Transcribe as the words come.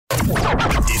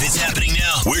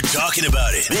talking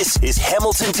about it. This is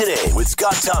Hamilton Today with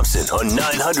Scott Thompson on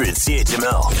 900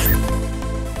 CHML.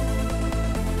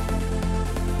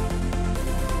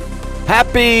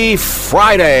 Happy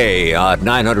Friday at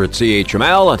 900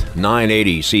 CHML at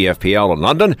 980 CFPL in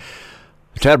London.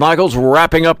 Ted Michaels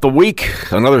wrapping up the week.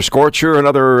 Another scorcher,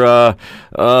 another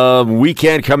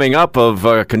weekend coming up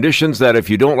of conditions that if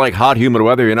you don't like hot, humid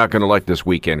weather, you're not going to like this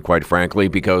weekend, quite frankly,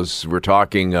 because we're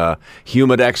talking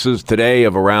humidexes today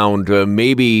of around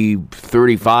maybe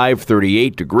 35,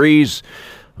 38 degrees.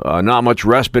 Not much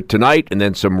respite tonight, and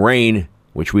then some rain,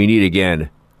 which we need again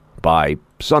by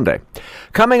Sunday.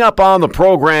 Coming up on the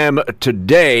program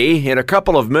today, in a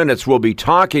couple of minutes, we'll be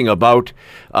talking about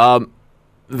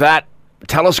that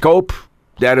telescope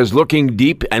that is looking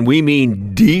deep, and we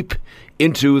mean deep,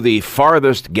 into the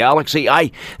farthest galaxy.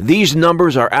 These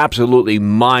numbers are absolutely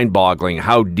mind-boggling,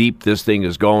 how deep this thing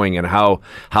is going and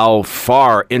how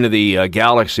far into the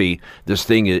galaxy this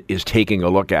thing is taking a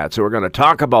look at. So we're going to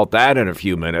talk about that in a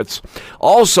few minutes.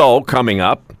 Also coming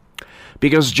up,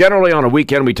 because generally on a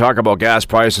weekend we talk about gas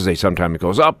prices. They sometimes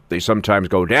go up, they sometimes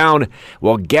go down.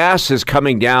 Well, gas is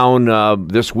coming down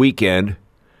this weekend.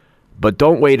 But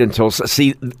don't wait until...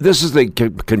 See, this is the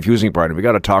confusing part. And we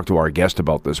got to talk to our guest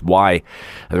about this. Why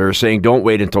they're saying don't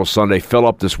wait until Sunday. Fill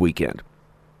up this weekend.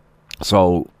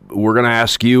 So we're going to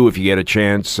ask you, if you get a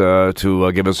chance,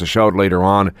 to give us a shout later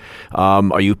on.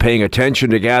 Are you paying attention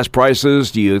to gas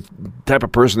prices? Do you type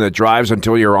of person that drives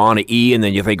until you're on an E and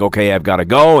then you think, okay, I've got to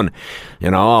go and,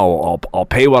 I'll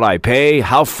pay what I pay?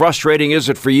 How frustrating is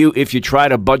it for you if you try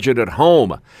to budget at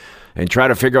home and try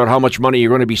to figure out how much money you're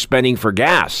going to be spending for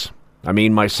gas? I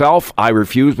mean, myself, I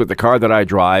refuse with the car that I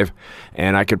drive,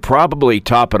 and I could probably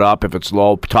top it up if it's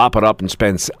low, top it up and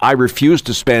spend. I refuse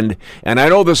to spend, and I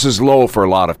know this is low for a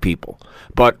lot of people,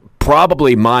 but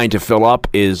probably mine to fill up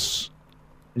is,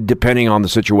 depending on the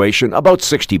situation, about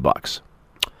 $60.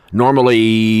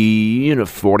 Normally,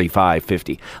 45,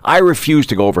 50. I refuse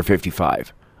to go over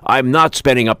 55. I'm not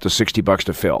spending up to $60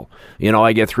 to fill.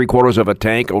 I get 3/4 of a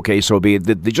tank. Okay, so be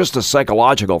it. Just a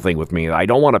psychological thing with me. I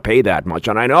don't want to pay that much.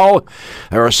 And I know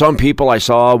there are some people. I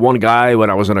saw one guy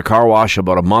when I was in a car wash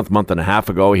about a month and a half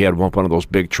ago. He had one of those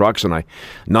big trucks, and I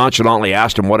nonchalantly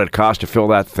asked him what it cost to fill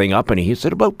that thing up, and he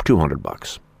said about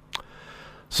 $200.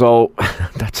 So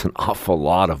that's an awful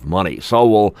lot of money. So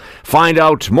we'll find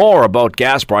out more about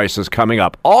gas prices coming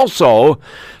up. Also,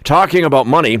 talking about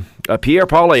money, Pierre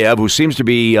Poilievre, who seems to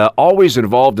be always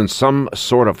involved in some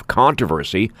sort of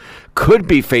controversy, could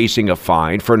be facing a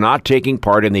fine for not taking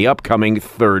part in the upcoming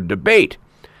third debate.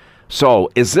 So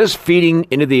is this feeding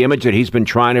into the image that he's been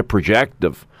trying to project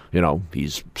of,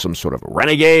 he's some sort of a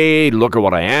renegade? Look at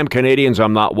what I am, Canadians.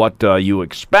 I'm not what you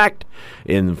expect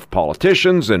in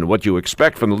politicians and what you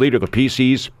expect from the leader of the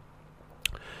PCs.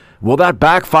 Will that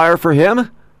backfire for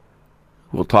him?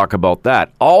 We'll talk about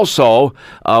that. Also,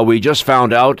 we just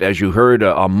found out, as you heard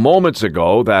moments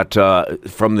ago, that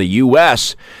from the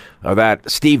U.S., that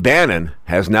Steve Bannon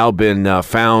has now been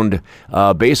found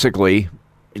basically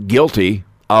guilty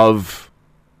of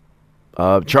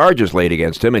charges laid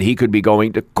against him, and he could be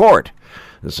going to court.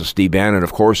 This is Steve Bannon,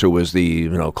 of course, who was the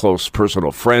close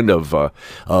personal friend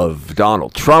of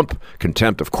Donald Trump.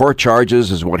 Contempt of court charges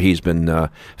is what he's been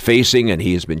facing, and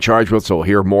he's been charged with. So we'll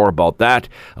hear more about that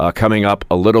coming up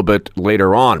a little bit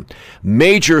later on.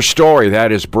 Major story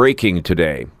that is breaking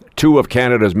today. 2 of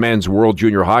Canada's men's World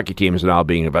Junior Hockey teams are now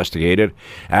being investigated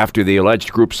after the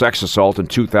alleged group sex assault in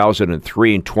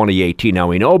 2003 and 2018. Now,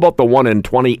 we know about the one in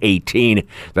 2018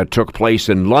 that took place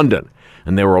in London.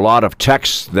 And there were a lot of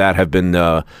texts that have been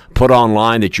put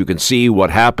online that you can see what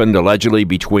happened allegedly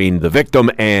between the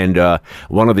victim and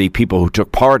one of the people who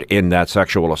took part in that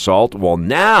sexual assault. Well,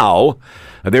 now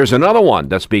there's another one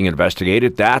that's being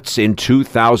investigated. That's in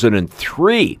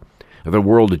 2003, the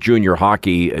World Junior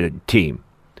Hockey team.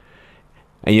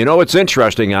 And it's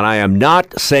interesting, and I am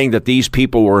not saying that these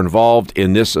people were involved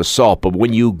in this assault, but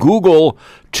when you Google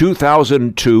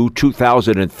 2002,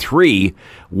 2003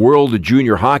 World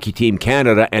Junior Hockey Team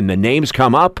Canada and the names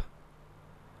come up,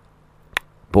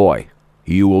 boy,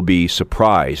 you will be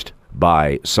surprised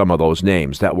by some of those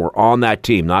names that were on that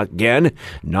team.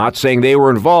 Not saying they were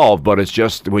involved, but it's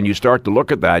just when you start to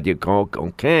look at that, you go,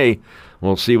 okay,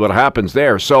 we'll see what happens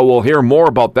there. So we'll hear more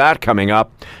about that coming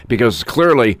up, because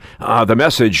clearly the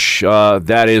message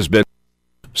that has been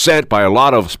sent by a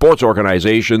lot of sports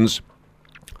organizations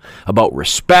about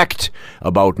respect,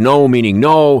 about no meaning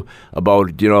no,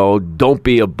 about, don't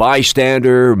be a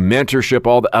bystander, mentorship,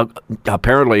 all that.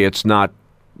 Apparently it's not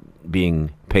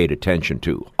being paid attention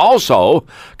to. Also,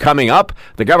 coming up,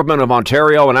 the government of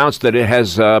Ontario announced that it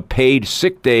has a paid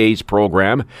sick days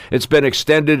program. It's been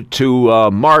extended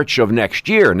to March of next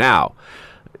year. Now,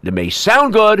 it may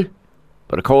sound good,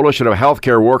 but a coalition of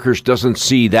healthcare workers doesn't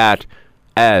see that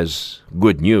as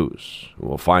good news.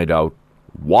 We'll find out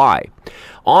why.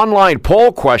 Online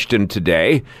poll question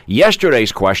today.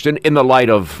 Yesterday's question, in the light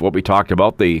of what we talked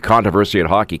about, the controversy at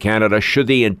Hockey Canada, should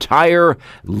the entire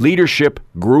leadership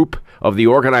group of the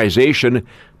organization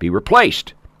be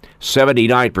replaced?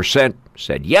 79%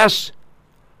 said yes,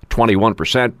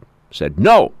 21% said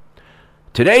no.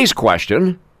 Today's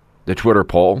question, the Twitter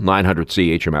poll,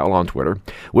 900CHML on Twitter,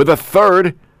 with a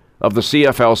third of the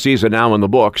CFL season now in the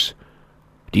books,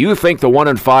 do you think the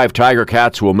 1-5 Tiger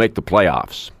Cats will make the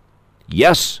playoffs?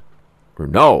 Yes or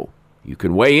no? You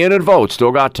can weigh in and vote.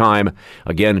 Still got time.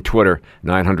 Again, Twitter,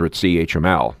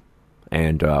 900CHML.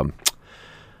 And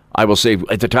I will say,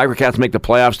 if the Tiger Cats make the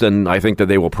playoffs, then I think that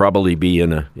they will probably be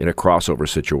in a crossover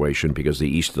situation because the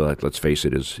East, let's face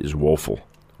it, is woeful.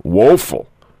 Woeful.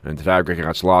 And the Tiger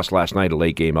Cats lost last night, a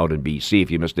late game out in BC.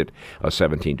 If you missed it,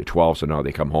 17-12. So now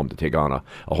they come home to take on a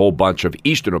whole bunch of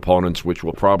Eastern opponents, which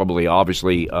will probably,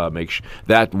 obviously,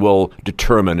 that will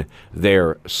determine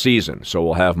their season. So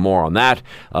we'll have more on that.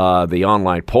 The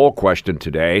online poll question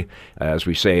today, as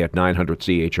we say at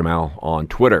 900CHML on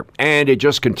Twitter. And it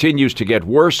just continues to get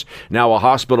worse. Now a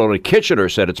hospital in Kitchener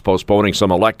said it's postponing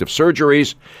some elective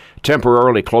surgeries,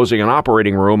 temporarily closing an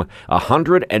operating room.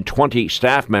 120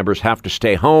 staff members have to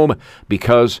stay home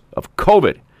because of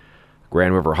COVID.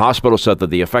 Grand River Hospital said that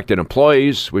the affected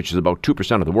employees, which is about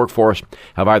 2% of the workforce,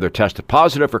 have either tested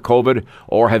positive for COVID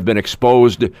or have been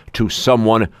exposed to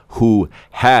someone who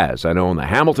has. I know in the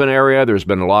Hamilton area there's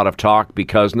been a lot of talk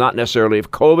because not necessarily of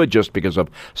COVID, just because of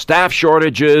staff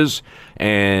shortages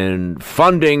and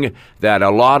funding, that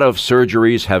a lot of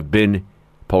surgeries have been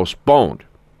postponed.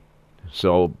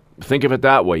 So think of it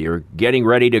that way. You're getting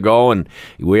ready to go, and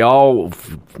we all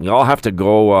have to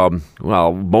go.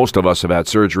 Well, most of us have had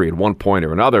surgery at one point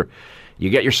or another. You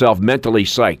get yourself mentally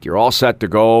psyched. You're all set to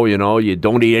go. You know, you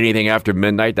don't eat anything after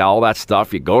midnight, all that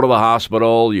stuff. You go to the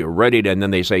hospital, you're ready to, and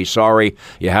then they say, sorry,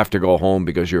 you have to go home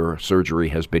because your surgery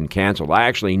has been canceled. I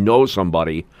actually know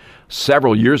somebody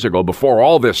several years ago, before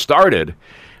all this started.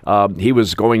 He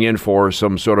was going in for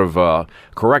some sort of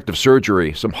corrective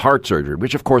surgery, some heart surgery,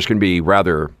 which of course can be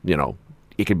rather,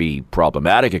 it can be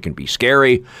problematic. It can be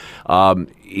scary.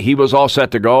 He was all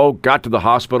set to go, got to the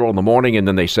hospital in the morning, and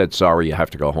then they said, sorry, you have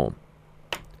to go home.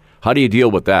 How do you deal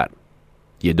with that?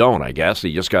 You don't, I guess.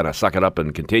 You just got to suck it up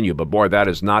and continue. But boy, that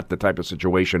is not the type of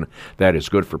situation that is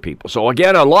good for people. So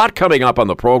again, a lot coming up on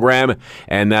the program,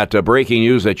 and that breaking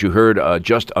news that you heard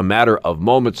just a matter of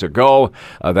moments ago,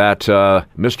 that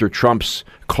Mr. Trump's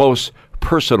close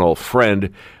personal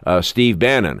friend, Steve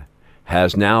Bannon,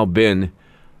 has now been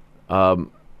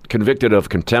convicted of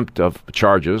contempt of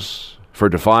charges for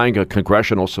defying a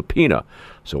congressional subpoena.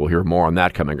 So we'll hear more on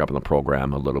that coming up in the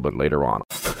program a little bit later on.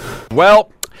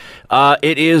 Well,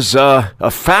 it is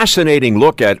a fascinating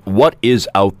look at what is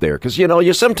out there. Because,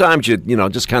 you sometimes,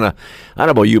 just kind of, I don't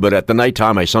know about you, but at the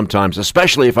nighttime, I sometimes,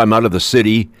 especially if I'm out of the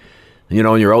city, and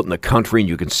you're out in the country and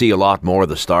you can see a lot more,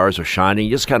 the stars are shining,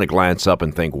 you just kind of glance up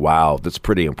and think, wow, that's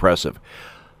pretty impressive.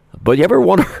 But you ever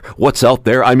wonder what's out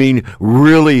there? I mean,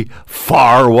 really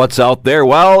far what's out there?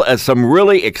 Well, some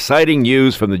really exciting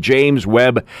news from the James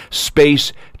Webb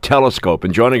Space Telescope.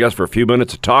 And joining us for a few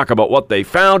minutes to talk about what they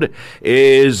found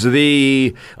is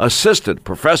the assistant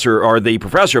professor, or the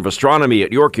professor of astronomy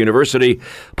at York University.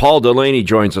 Paul Delaney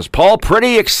joins us. Paul,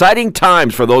 pretty exciting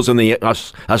times for those in the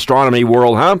astronomy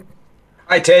world, huh?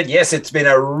 Hi, Ted. Yes, it's been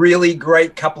a really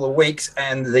great couple of weeks,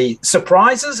 and the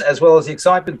surprises as well as the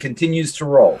excitement continues to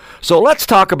roll. So let's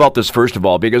talk about this first of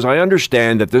all, because I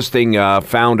understand that this thing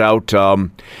found out,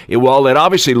 it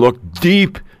obviously looked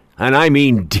deep, and I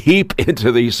mean deep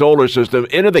into the solar system,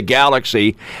 into the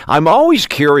galaxy. I'm always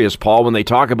curious, Paul, when they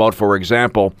talk about, for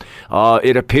example,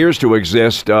 it appears to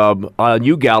exist, a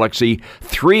new galaxy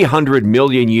 300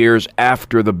 million years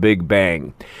after the Big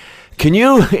Bang. Can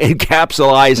you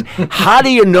encapsulize, how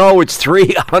do you know it's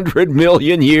 300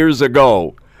 million years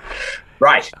ago?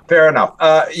 Right, fair enough.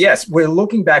 Yes, we're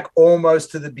looking back almost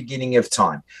to the beginning of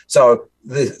time. So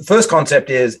the first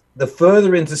concept is the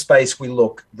further into space we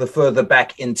look, the further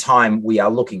back in time we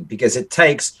are looking, because it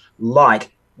takes light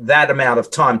that amount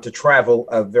of time to travel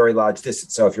a very large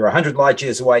distance. So if you're 100 light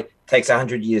years away, it takes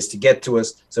 100 years to get to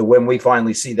us. So when we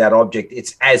finally see that object,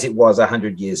 it's as it was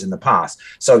 100 years in the past.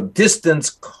 So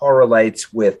distance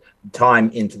correlates with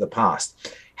time into the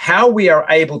past. How we are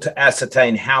able to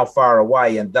ascertain how far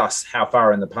away and thus how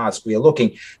far in the past we are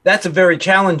looking, that's a very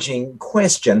challenging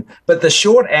question. But the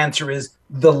short answer is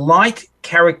the light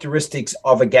characteristics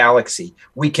of a galaxy.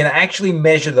 We can actually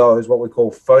measure those, what we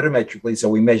call photometrically. So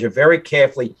we measure very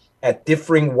carefully at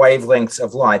differing wavelengths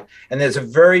of light. And there's a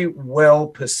very well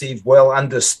perceived, well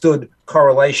understood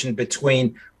correlation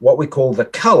between what we call the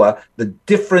color, the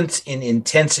difference in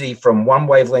intensity from one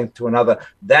wavelength to another.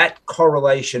 That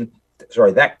correlates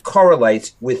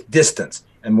with distance.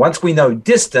 And once we know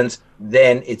distance,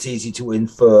 then it's easy to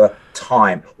infer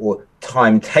time or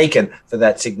time taken for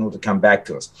that signal to come back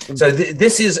to us. So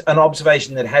this is an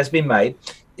observation that has been made.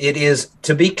 It is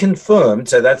to be confirmed.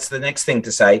 So that's the next thing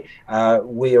to say.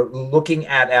 We're looking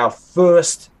at our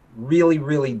first really,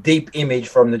 really deep image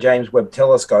from the James Webb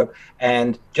Telescope.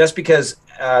 And just because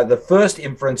the first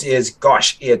inference is,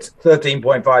 gosh, it's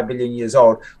 13.5 billion years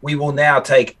old, we will now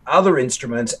take other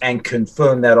instruments and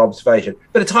confirm that observation.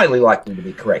 But it's highly likely to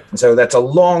be correct. And so that's a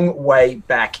long way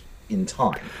back in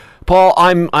time. Paul,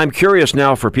 I'm curious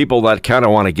now for people that kind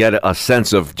of want to get a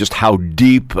sense of just how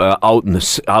deep out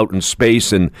in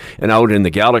space and out in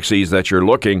the galaxies that you're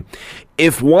looking.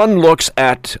 If one looks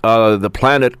at the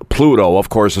planet Pluto, of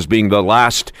course, as being the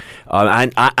last,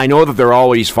 and I know that they're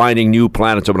always finding new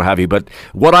planets and what have you, but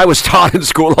what I was taught in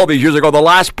school all these years ago, the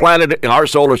last planet in our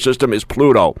solar system is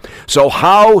Pluto. So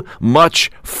how much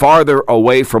farther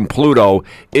away from Pluto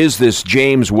is this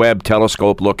James Webb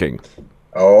Telescope looking?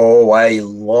 Oh, a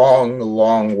long,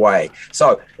 long way.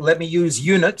 So let me use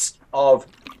units of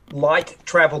light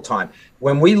travel time.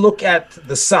 When we look at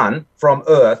the sun from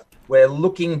Earth, we're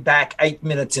looking back 8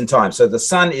 minutes in time. So the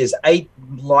sun is 8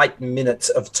 light minutes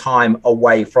of time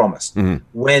away from us. Mm-hmm.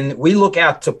 When we look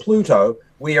out to Pluto,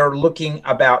 we are looking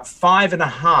about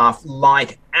 5.5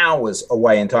 light hours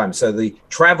away in time. So the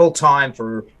travel time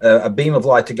for a beam of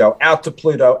light to go out to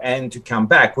Pluto and to come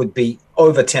back would be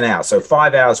over 10 hours. So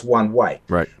 5 hours one way.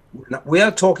 Right. We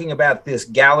are talking about this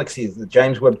galaxy that the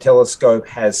James Webb Telescope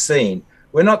has seen.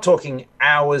 We're not talking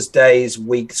hours, days,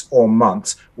 weeks, or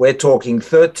months. We're talking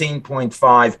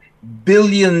 13.5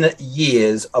 billion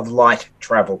years of light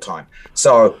travel time.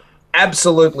 So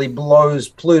absolutely blows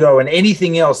Pluto and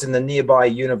anything else in the nearby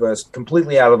universe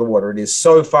completely out of the water. It is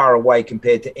so far away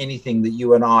compared to anything that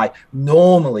you and I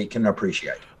normally can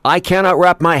appreciate. I cannot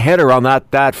wrap my head around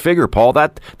that figure, Paul.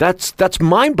 That's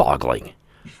mind-boggling.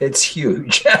 It's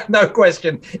huge. No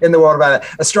question in the world about it.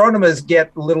 Astronomers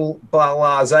get a little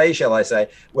blasé, shall I say,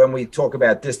 when we talk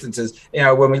about distances. You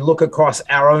know, when we look across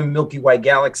our own Milky Way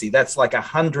galaxy, that's like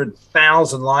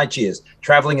 100,000 light years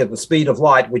traveling at the speed of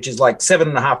light, which is like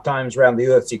 7.5 times around the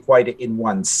Earth's equator in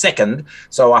 1 second.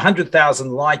 So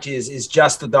 100,000 light years is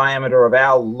just the diameter of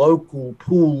our local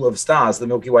pool of stars, the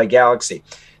Milky Way galaxy.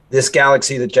 This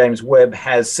galaxy that James Webb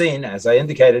has seen, as I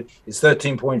indicated, is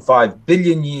 13.5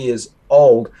 billion years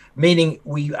old, meaning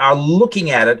we are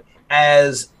looking at it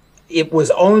as it was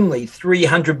only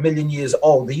 300 million years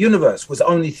old. The universe was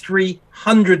only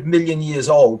 300 million years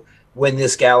old when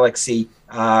this galaxy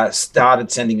started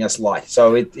sending us light.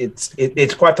 So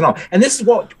it's quite phenomenal. And this is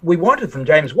what we wanted from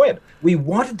James Webb. We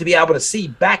wanted to be able to see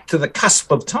back to the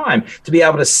cusp of time, to be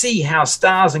able to see how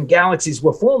stars and galaxies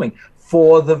were forming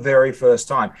for the very first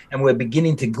time. And we're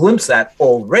beginning to glimpse that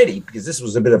already, because this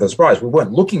was a bit of a surprise. We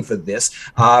weren't looking for this,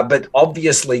 but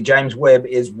obviously James Webb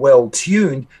is well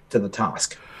tuned to the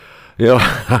task. You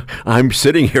know, I'm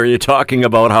sitting here, you're talking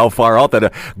about how far out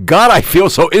that. God, I feel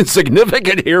so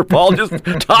insignificant here, Paul, just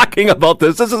talking about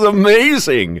this. This is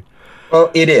amazing. Well,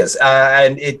 it is.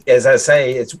 And it, as I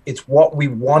say, it's what we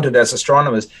wanted as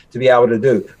astronomers to be able to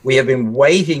do. We have been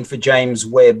waiting for James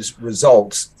Webb's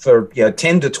results for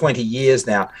 10 to 20 years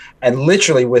now. And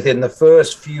literally within the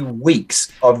first few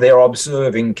weeks of their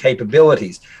observing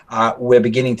capabilities, we're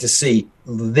beginning to see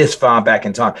this far back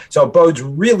in time. So it bodes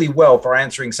really well for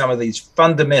answering some of these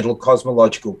fundamental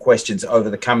cosmological questions over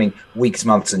the coming weeks,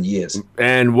 months, and years.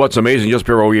 And what's amazing, just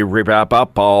before we wrap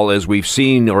up, Paul, is we've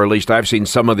seen, or at least I've seen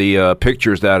some of the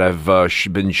pictures that have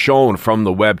been shown from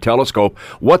the Webb telescope.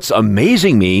 What's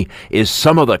amazing me is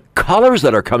some of the colors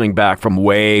that are coming back from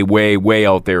way, way, way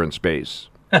out there in space.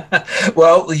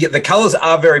 Well, the colors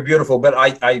are very beautiful, but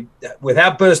I,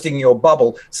 without bursting your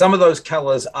bubble, some of those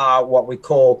colors are what we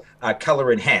call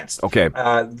color enhanced. Okay.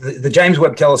 The James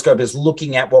Webb Telescope is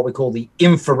looking at what we call the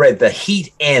infrared, the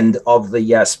heat end of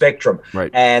the spectrum.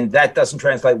 Right. And that doesn't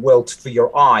translate well for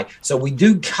your eye. So we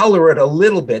do color it a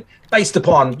little bit based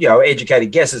upon,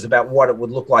 educated guesses about what it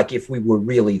would look like if we were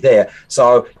really there.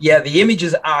 So, yeah, the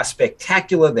images are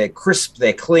spectacular. They're crisp,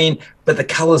 they're clean, but the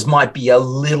colors might be a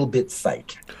little bit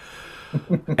fake.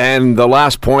 And the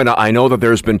last point, I know that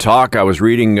there's been talk, I was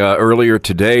reading earlier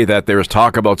today, that there's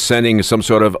talk about sending some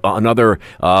sort of another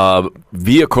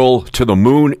vehicle to the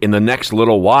moon in the next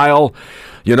little while.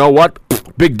 You know what?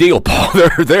 Big deal, Paul.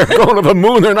 They're going to the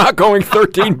moon. They're not going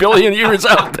 13 billion years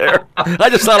out there. I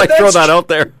just thought I'd throw that out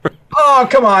there. Oh,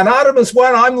 come on. Artemis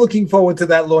 1, I'm looking forward to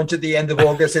that launch at the end of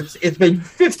August. It's been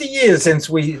 50 years since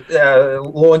we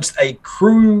launched a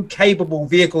crew-capable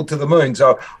vehicle to the moon.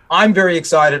 So I'm very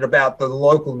excited about the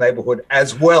local neighborhood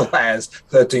as well as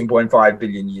 13.5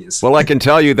 billion years. Well, I can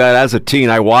tell you that as a teen,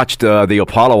 I watched the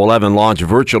Apollo 11 launch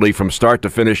virtually from start to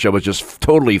finish. I was just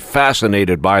totally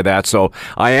fascinated by that. So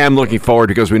I am looking forward,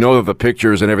 because we know that the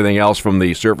pictures and everything else from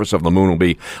the surface of the moon will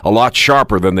be a lot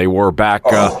sharper than they were back.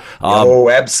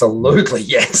 Absolutely,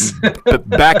 yes.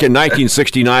 Back in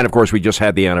 1969, of course, we just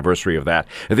had the anniversary of that.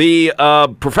 The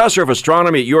professor of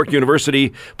astronomy at York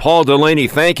University, Paul Delaney,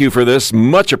 thank you for this.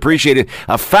 Much appreciated.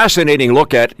 A fascinating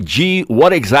look at,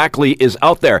 what exactly is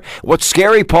out there. What's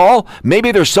scary, Paul?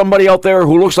 Maybe there's somebody out there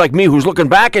who looks like me who's looking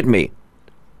back at me.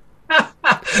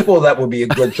 Well, that would be a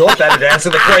good thought. That would answer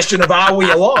the question of, are we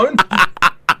alone?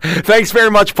 Thanks very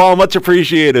much, Paul. Much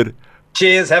appreciated.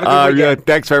 Cheers. Have a good weekend. Yeah,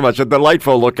 thanks very much. A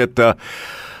delightful look at...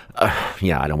 I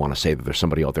don't want to say that there's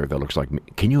somebody out there that looks like me.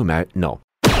 Can you imagine? No.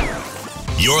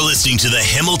 You're listening to the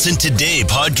Hamilton Today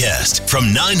podcast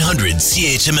from 900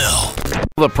 CHML.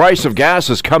 The price of gas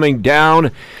is coming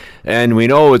down, and we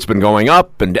know it's been going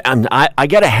up, and I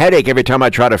get a headache every time I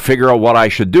try to figure out what I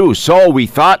should do. So we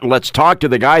thought, let's talk to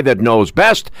the guy that knows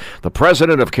best, the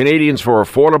president of Canadians for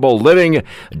Affordable Living,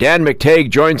 Dan McTeague,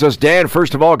 joins us. Dan,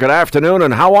 first of all, good afternoon,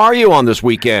 and how are you on this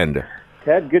weekend?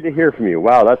 Ted, good to hear from you.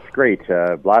 Wow, that's great.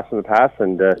 Blast from the past,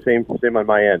 and same on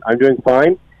my end. I'm doing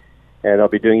fine, and I'll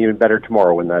be doing even better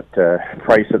tomorrow when that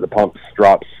price at the pumps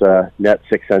drops net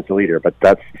 6 cents a liter. But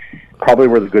that's probably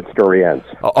where the good story ends.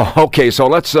 Okay, so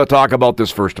let's talk about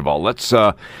this first of all. Let's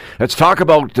talk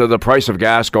about the price of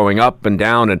gas going up and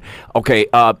down. And okay,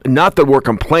 not that we're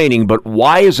complaining, but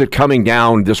why is it coming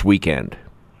down this weekend?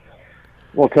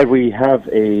 Well, Ted, we have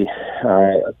a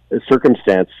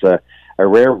circumstance, a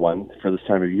rare one for this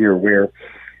time of year, where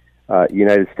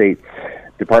United States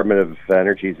Department of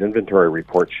Energy's inventory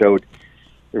report showed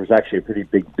there was actually a pretty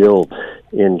big build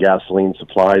in gasoline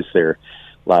supplies there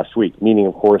last week, meaning,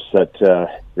 of course,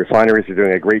 that refineries are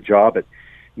doing a great job at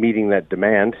meeting that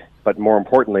demand, but more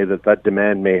importantly, that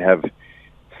demand may have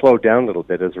slowed down a little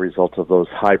bit as a result of those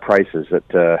high prices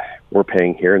that we're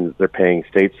paying here and that they're paying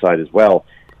stateside as well.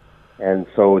 And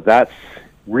so that's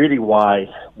really why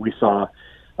we saw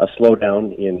a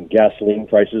slowdown in gasoline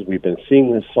prices. We've been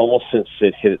seeing this almost since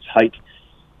it hit its height.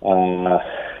 You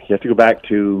have to go back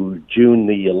to June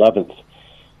the 11th,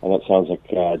 and that sounds like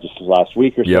just last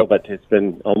week or so, but it's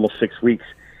been almost 6 weeks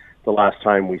the last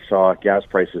time we saw gas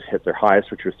prices hit their highest,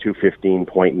 which was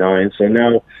 $215.9. So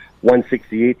now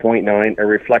 $168.9, a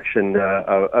reflection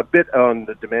a bit on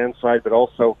the demand side, but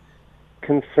also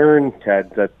concern,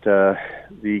 Ted, that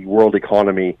the world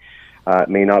economy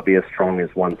may not be as strong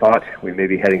as one thought. We may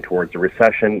be heading towards a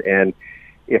recession, and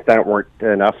if that weren't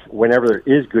enough, whenever there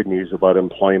is good news about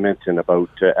employment and about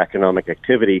economic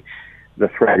activity, the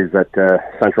threat is that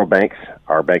central banks,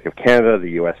 our Bank of Canada,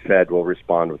 the U.S. Fed, will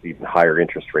respond with even higher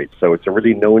interest rates. So it's a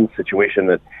really known situation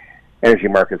that energy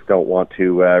markets don't want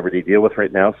to really deal with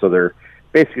right now. So they're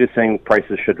basically saying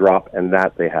prices should drop, and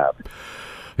that they have.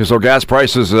 So gas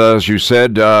prices, as you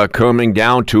said, coming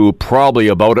down to probably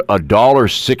about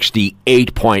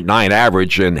 $1.68.9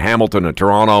 average in Hamilton and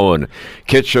Toronto and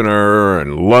Kitchener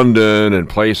and London and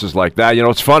places like that. You know,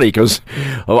 it's funny because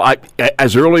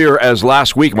as earlier as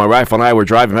last week, my wife and I were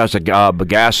driving past a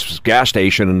gas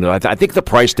station, and I think the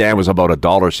price, Dan, was about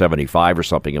 $1.75 or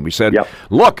something. And we said,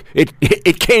 look,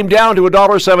 it came down to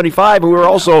 $1.75, and we were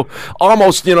also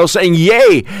almost, saying,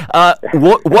 yay,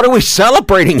 what are we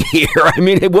celebrating here? I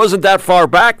mean, it wasn't that far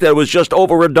back that it was just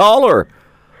over $1.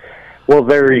 Well,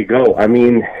 there you go. I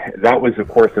mean, that was, of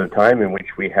course, a time in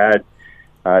which we had,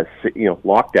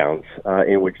 lockdowns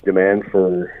in which demand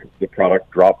for the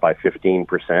product dropped by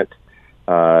 15%.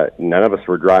 None of us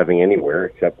were driving anywhere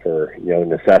except for,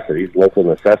 necessities, local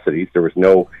necessities. There was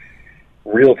no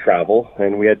real travel,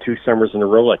 and we had 2 summers in a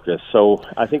row like this. So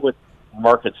I think what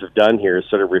markets have done here is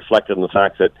sort of reflected on the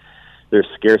fact that there's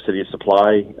scarcity of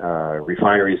supply.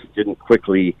 Refineries didn't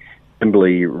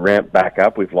nimbly ramp back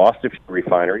up. We've lost a few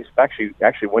refineries.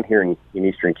 Actually one here in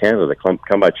Eastern Canada, the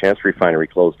Come-By Chance refinery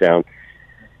closed down.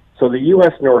 So the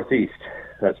U.S. Northeast,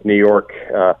 that's New York,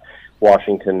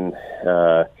 Washington,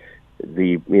 the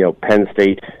Penn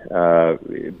State,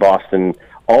 Boston,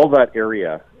 all that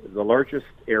area, the largest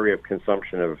area of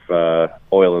consumption of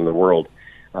oil in the world,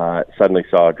 suddenly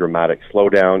saw a dramatic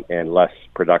slowdown and less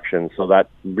production. So that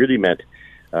really meant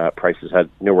prices had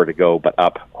nowhere to go but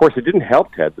up. Of course, it didn't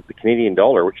help, Ted, that the Canadian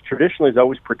dollar, which traditionally has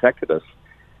always protected us,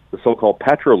 the so-called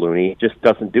petroloonie, just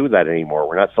doesn't do that anymore.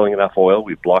 We're not selling enough oil.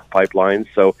 We've blocked pipelines.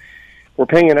 So we're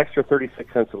paying an extra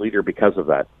 36 cents a liter because of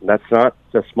that. And that's not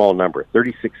a small number,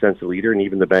 36 cents a liter. And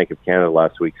even the Bank of Canada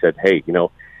last week said, hey, we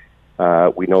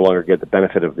no longer get the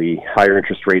benefit of the higher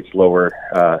interest rates, lower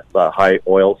high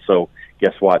oil. So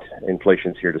guess what?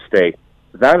 Inflation's here to stay.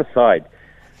 That aside,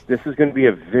 this is going to be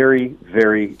a very,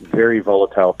 very, very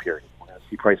volatile period. We're going to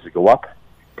see prices go up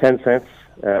 10 cents.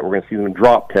 We're going to see them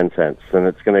drop 10 cents. And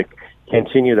it's going to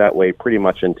continue that way pretty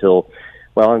much until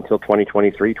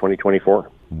 2023, 2024.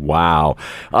 Wow.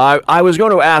 I was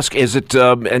going to ask, is it,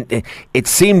 and it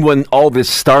seemed when all this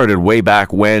started way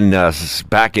back when,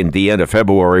 back in the end of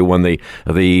February, when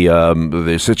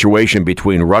the situation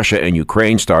between Russia and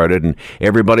Ukraine started, and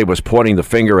everybody was pointing the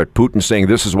finger at Putin saying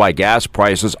this is why gas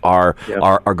prices are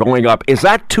going up. Is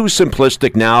that too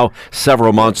simplistic now,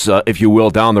 several months, if you will,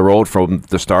 down the road from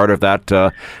the start of that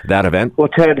event? Well,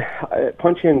 Ted,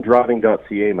 punch in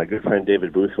driving.ca. My good friend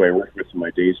David Booth, who I worked with in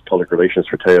my days public relations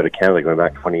for Toyota Canada going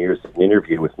back 20 years, an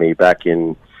interview with me back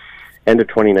in end of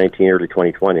 2019, early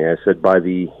 2020. I said by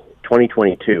the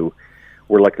 2022,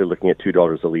 we're likely looking at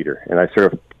 $2 a liter. And I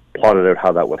sort of plotted out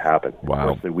how that would happen. Wow. Of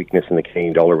course, the weakness in the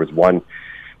Canadian dollar was one,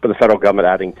 but the federal government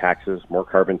adding taxes, more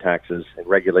carbon taxes, and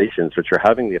regulations, which are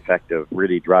having the effect of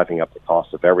really driving up the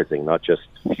cost of everything, not just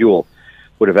fuel,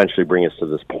 would eventually bring us to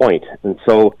this point. And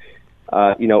so,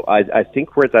 I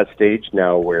think we're at that stage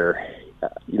now where,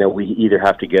 we either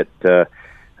have to get,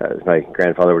 as my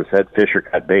grandfather would have said, fish or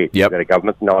cut bait. Yep. We've got a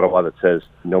government in Ottawa that says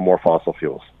no more fossil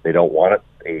fuels. They don't want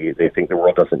it. They think the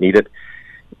world doesn't need it.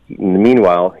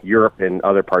 Meanwhile, Europe and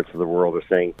other parts of the world are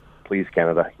saying, please,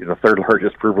 Canada, you're the third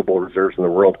largest provable reserves in the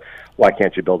world. Why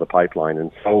can't you build a pipeline?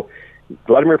 And so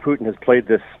Vladimir Putin has played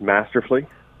this masterfully.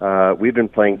 We've been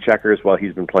playing checkers while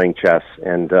he's been playing chess.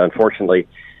 And unfortunately,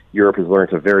 Europe has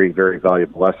learned a very, very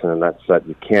valuable lesson, and that's that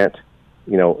you can't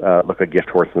look a gift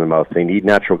horse in the mouth. They need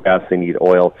natural gas. They need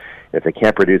oil. If they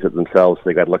can't produce it themselves,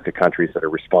 they've got to look to countries that are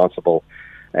responsible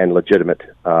and legitimate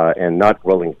and not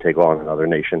willing to take on another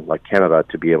nation like Canada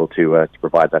to be able to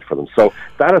provide that for them. So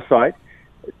that aside,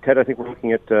 Ted, I think we're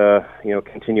looking at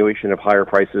continuation of higher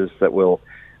prices that will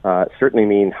certainly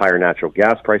mean higher natural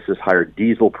gas prices, higher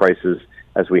diesel prices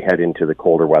as we head into the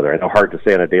colder weather. I know hard to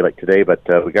say on a day like today, but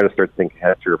we got to start thinking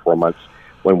ahead 3 or 4 months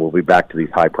when we'll be back to these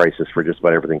high prices for just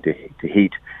about everything to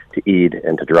heat, to eat,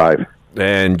 and to drive.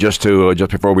 And just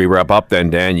before we wrap up then,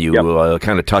 Dan, you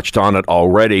kind of touched on it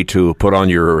already to put on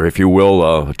your, if you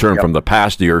will, a term from the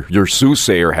past, your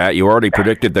soothsayer hat. You already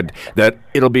predicted that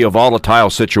it'll be a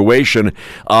volatile situation,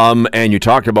 and you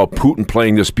talked about Putin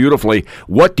playing this beautifully.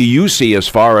 What do you see as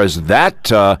far as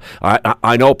that?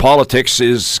 I know politics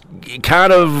is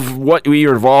kind of what we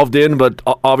are involved in, but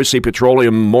obviously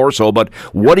petroleum more so. But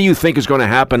what do you think is going to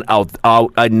happen out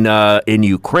in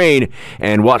Ukraine,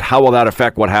 and how will that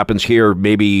affect what happens here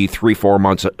maybe 3-4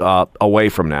 months away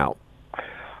from now?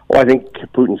 Well, I think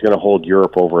Putin's going to hold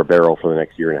Europe over a barrel for the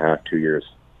next 1.5 to 2 years.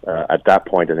 At that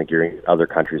point, I think you're in other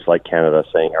countries like Canada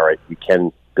saying, all right, we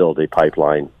can build a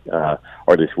pipeline, or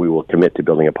at least we will commit to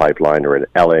building a pipeline or an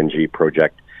LNG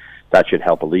project. That should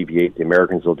help alleviate. The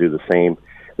Americans will do the same.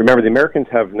 Remember, the Americans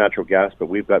have natural gas, but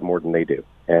we've got more than they do.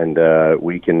 And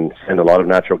we can send a lot of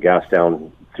natural gas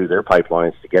down through their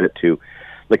pipelines to get it to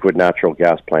liquid natural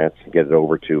gas plants and get it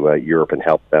over to Europe and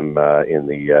help them in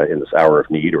this hour of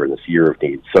need or in this year of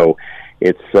need. So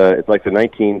it's like the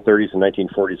 1930s and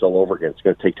 1940s all over again. It's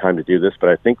going to take time to do this, but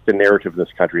I think the narrative in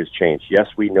this country has changed. Yes,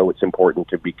 we know it's important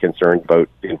to be concerned about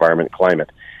the environment and climate,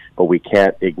 but we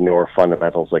can't ignore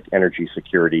fundamentals like energy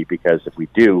security, because if we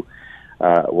do,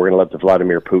 we're going to let the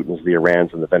Vladimir Putins, the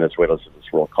Irans, and the Venezuelas of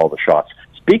this world call the shots.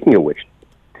 Speaking of which,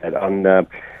 Ted, on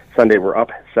Sunday we're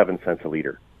up 7 cents a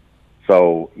liter.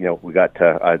 So, we got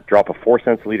a drop of 4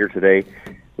 cents a liter today.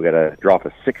 We got a drop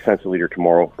of 6 cents a liter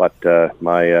tomorrow. But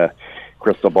my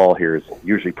crystal ball here is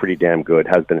usually pretty damn good.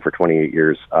 Has been for 28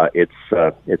 years.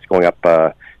 It's going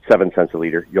up 7 cents a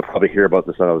liter. You'll probably hear about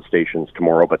this on other stations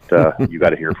tomorrow, but you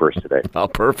got to hear first today. Oh,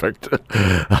 perfect.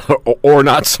 or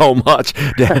not so much.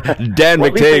 Dan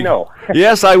well, McTague. Know.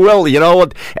 Yes, I will.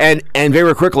 And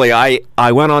very quickly,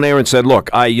 I went on air and said, look,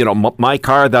 my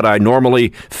car that I normally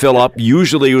fill up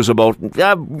usually was about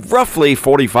roughly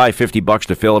 $45-50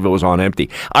 to fill if it was on empty.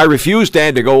 I refuse,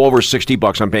 Dan, to go over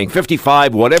 $60. I'm paying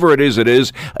 $55, whatever it is.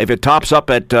 If it tops up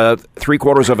at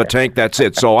 3/4 of a tank, that's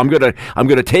it. So I'm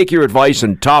gonna take your advice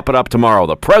and top top it up tomorrow.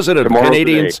 The president of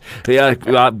Canadians,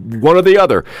 one or the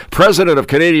other, president of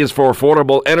Canadians for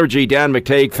Affordable Energy, Dan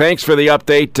McTeague. Thanks for the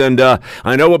update, and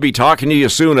I know we'll be talking to you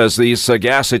soon as this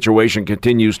gas situation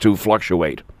continues to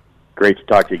fluctuate. Great to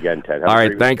talk to you again, Ted. All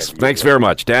right, thanks very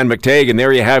much. Dan McTeague, and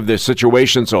there you have the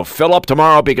situation. So fill up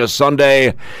tomorrow because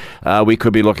Sunday we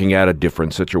could be looking at a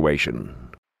different situation.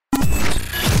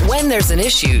 When there's an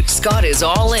issue, Scott is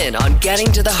all in on getting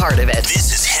to the heart of it.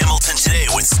 This is Hamilton Today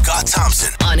with Scott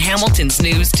Thompson on Hamilton's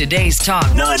News Today's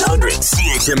Talk 900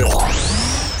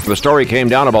 CHML. The story came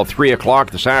down about 3 o'clock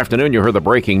this afternoon. You heard the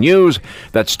breaking news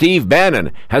that Steve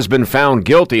Bannon has been found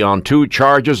guilty on 2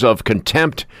 charges of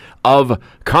contempt of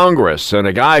Congress. And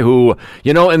a guy who,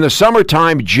 in the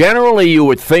summertime, generally you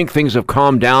would think things have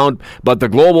calmed down, but the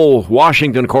global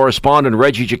Washington correspondent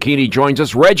Reggie Cecchini joins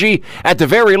us. Reggie, at the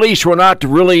very least, we're not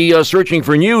really searching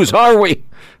for news, are we?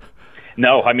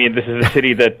 No, I mean, this is a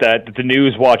city that the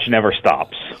news watch never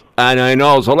stops. And I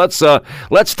know. So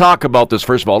let's talk about this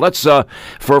first of all. Let's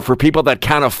for people that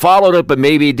kind of followed it but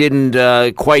maybe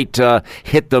didn't quite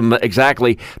hit them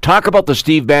exactly. Talk about the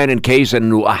Steve Bannon case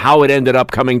and how it ended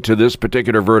up coming to this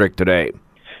particular verdict today.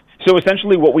 So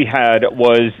essentially what we had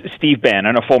was Steve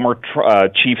Bannon, a former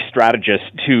chief strategist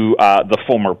to the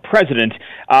former president,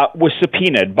 was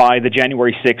subpoenaed by the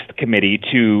January 6th committee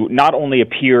to not only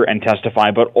appear and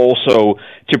testify, but also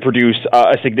to produce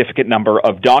a significant number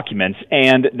of documents.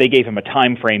 And they gave him a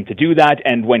time frame to do that.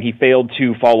 And when he failed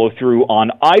to follow through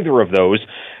on either of those,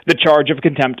 the charge of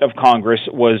contempt of Congress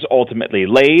was ultimately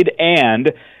laid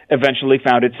and eventually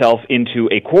found itself into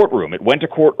a courtroom. It went to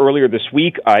court earlier this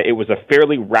week. It was a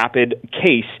fairly rapid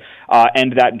case,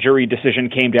 and that jury decision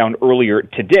came down earlier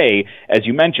today, as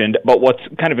you mentioned. But what's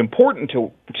kind of important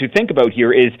to think about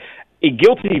here is a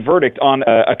guilty verdict on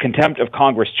a contempt of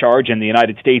Congress charge in the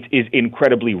United States is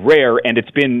incredibly rare, and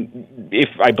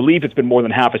I believe it's been more than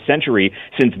half a century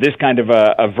since this kind of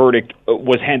a verdict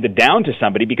was handed down to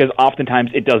somebody, because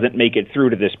oftentimes it doesn't make it through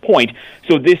to this point.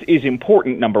 So this is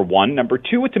important, number one. Number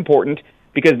two, it's important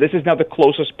because this is now the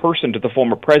closest person to the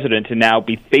former president to now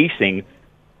be facing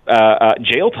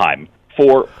jail time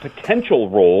for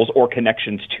potential roles or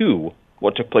connections to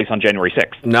what took place on January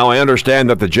 6th. Now, I understand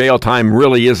that the jail time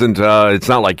really isn't, it's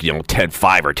not like,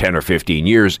 5 or 10 or 15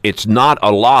 years. It's not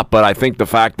a lot, but I think the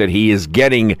fact that he is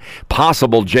getting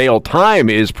possible jail time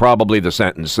is probably the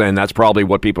sentence, and that's probably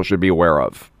what people should be aware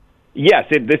of. Yes,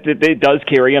 it does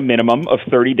carry a minimum of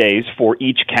 30 days for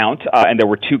each count, and there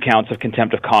were 2 counts of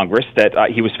contempt of Congress that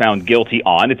he was found guilty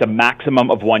on. It's a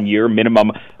maximum of 1 year,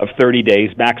 minimum of 30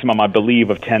 days, maximum, I believe,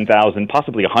 of $10,000,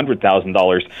 possibly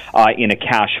 $100,000 in a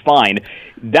cash fine.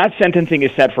 That sentencing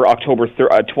is set for October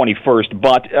 21st,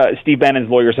 but Steve Bannon's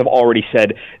lawyers have already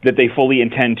said that they fully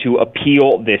intend to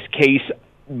appeal this case.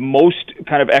 Most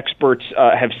kind of experts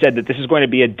have said that this is going to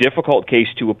be a difficult case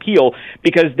to appeal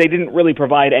because they didn't really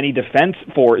provide any defense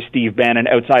for Steve Bannon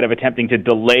outside of attempting to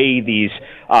delay these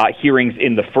hearings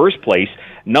in the first place.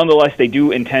 Nonetheless, they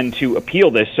do intend to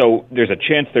appeal this, so there's a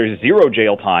chance there's 0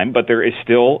 jail time, but there is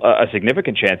still a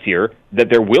significant chance here that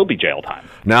there will be jail time.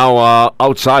 Now,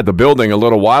 outside the building a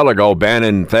little while ago,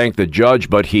 Bannon thanked the judge,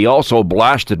 but he also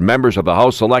blasted members of the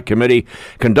House Select Committee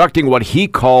conducting what he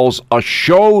calls a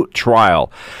show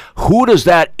trial. Who does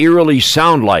that eerily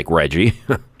sound like, Reggie?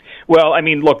 Well, I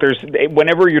mean, look,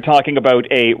 whenever you're talking about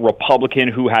a Republican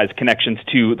who has connections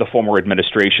to the former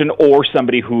administration or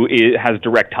somebody who has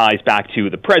direct ties back to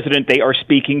the president, they are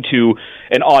speaking to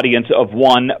an audience of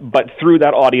one, but through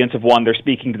that audience of one, they're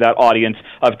speaking to that audience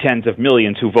of tens of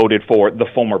millions who voted for the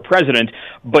former president.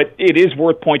 But it is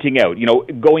worth pointing out,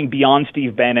 going beyond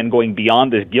Steve Bannon, going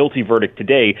beyond this guilty verdict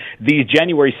today, these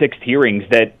January 6th hearings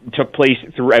that took place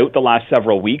throughout the last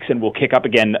several weeks and will kick up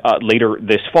again later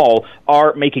this fall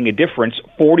are making a difference.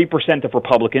 40% of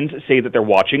Republicans say that they're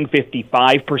watching,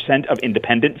 55% of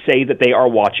independents say that they are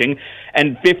watching,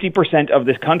 and 50% of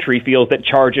this country feels that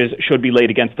charges should be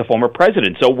laid against the former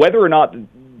president. So whether or not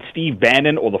Steve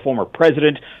Bannon or the former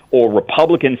president or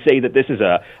Republicans say that this is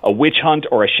a witch hunt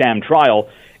or a sham trial,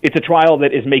 it's a trial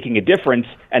that is making a difference,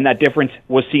 and that difference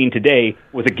was seen today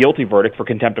with a guilty verdict for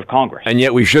contempt of Congress. And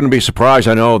yet we shouldn't be surprised,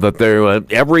 I know, that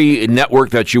every network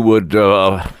that you would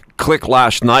click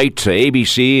last night,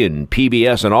 ABC and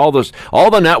PBS and all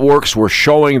the networks were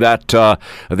showing that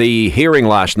the hearing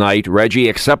last night, Reggie,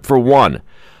 except for one,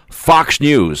 Fox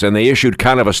News, and they issued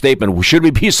kind of a statement. Should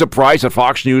we be surprised that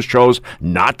Fox News chose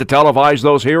not to televise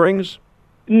those hearings?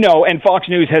 No, and Fox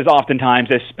News has oftentimes,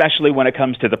 especially when it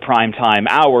comes to the primetime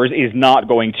hours, is not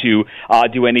going to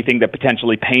do anything that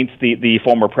potentially paints the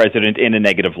former president in a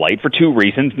negative light for two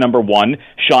reasons. Number one,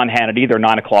 Sean Hannity, their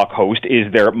 9 o'clock host,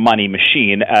 is their money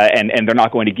machine, and they're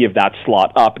not going to give that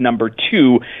slot up. Number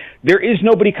two, there is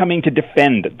nobody coming to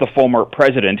defend the former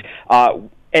president.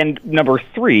 And number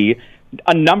three,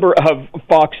 a number of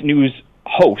Fox News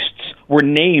hosts were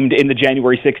named in the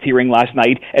January 6th hearing last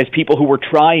night as people who were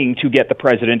trying to get the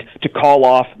president to call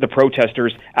off the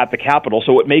protesters at the Capitol.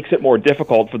 So it makes it more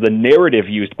difficult for the narrative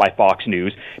used by Fox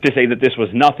News to say that this was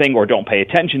nothing or don't pay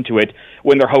attention to it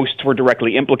when their hosts were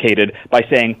directly implicated by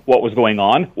saying what was going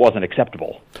on wasn't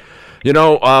acceptable. You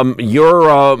know,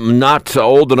 you're not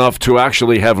old enough to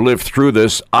actually have lived through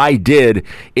this. I did.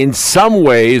 In some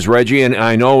ways, Reggie, and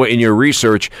I know in your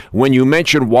research, when you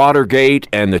mentioned Watergate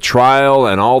and the trial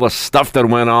and all the stuff that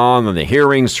went on and the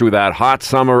hearings through that hot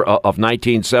summer of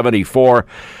 1974,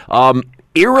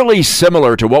 eerily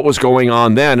similar to what was going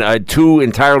on then, two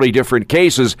entirely different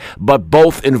cases, but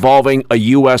both involving a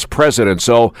U.S. president.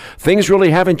 So things really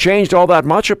haven't changed all that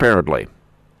much, apparently.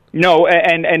 No,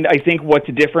 and I think what's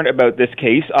different about this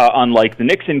case, unlike the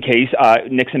Nixon case,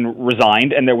 Nixon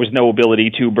resigned, and there was no ability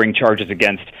to bring charges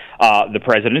against the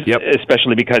president,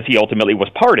 especially because he ultimately was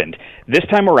pardoned. This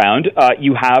time around,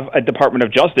 you have a Department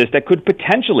of Justice that could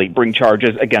potentially bring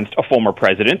charges against a former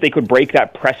president. They could break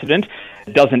that precedent.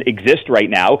 It doesn't exist right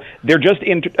now. They're just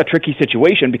in a tricky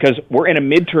situation because we're in a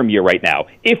midterm year right now.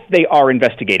 If they are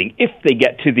investigating, if they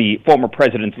get to the former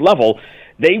president's level,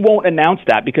 they won't announce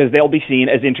that because they'll be seen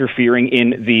as interfering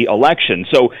in the election.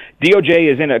 So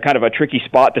DOJ is in a kind of a tricky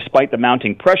spot despite the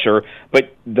mounting pressure,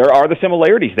 but there are the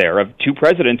similarities there of two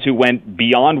presidents who went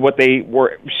beyond what they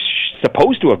were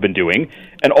supposed to have been doing,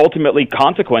 and ultimately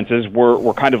consequences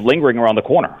were kind of lingering around the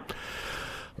corner.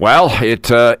 Well,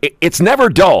 it's never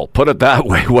dull, put it that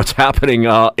way, what's happening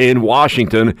in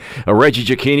Washington. Reggie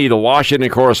Cecchini, the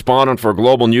Washington correspondent for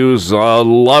Global News,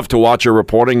 love to watch your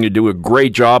reporting. You do a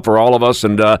great job for all of us,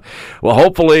 and well,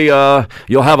 hopefully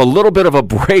you'll have a little bit of a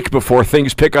break before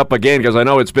things pick up again, because I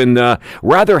know it's been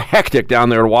rather hectic down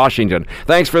there in Washington.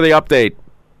 Thanks for the update.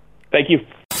 Thank you.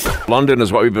 London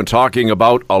is what we've been talking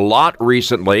about a lot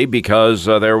recently because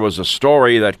there was a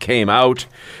story that came out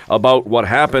about what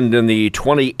happened in the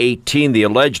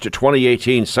alleged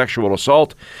 2018 sexual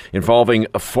assault involving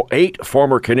 8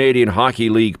 former Canadian Hockey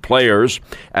League players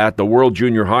at the World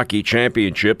Junior Hockey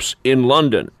Championships in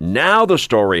London. Now the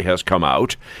story has come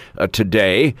out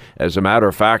today, as a matter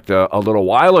of fact, a little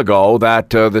while ago,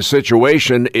 that the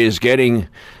situation is getting,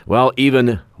 well,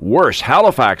 even worse.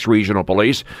 Halifax Regional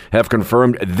Police have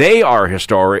confirmed they are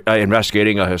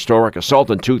investigating a historic assault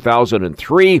in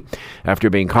 2003 after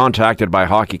being contacted by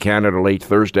Hockey Canada late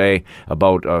Thursday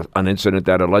about an incident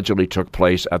that allegedly took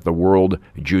place at the World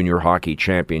Junior Hockey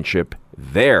Championship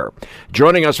there.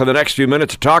 Joining us for the next few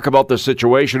minutes to talk about this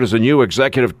situation is the new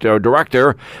executive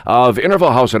director of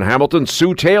Interval House in Hamilton.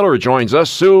 Sue Taylor joins us.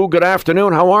 Sue, good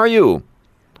afternoon. How are you?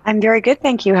 I'm very good,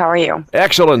 thank you. How are you?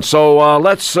 Excellent. So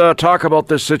let's talk about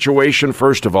this situation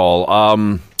first of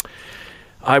all.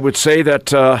 I would say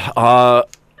that,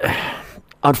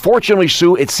 unfortunately,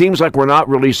 Sue, it seems like we're not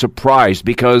really surprised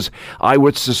because I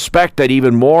would suspect that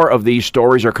even more of these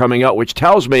stories are coming out, which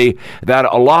tells me that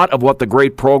a lot of what the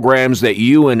great programs that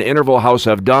you and Interval House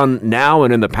have done now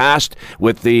and in the past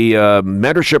with the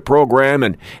mentorship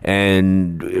program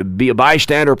and be a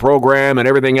bystander program and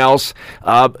everything else,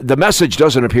 the message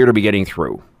doesn't appear to be getting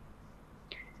through.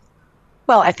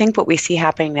 Well, I think what we see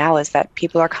happening now is that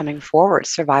people are coming forward,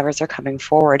 survivors are coming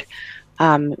forward,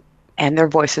 and their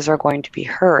voices are going to be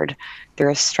heard. There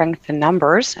is strength in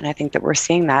numbers, and I think that we're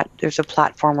seeing that. There's a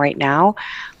platform right now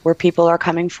where people are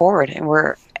coming forward,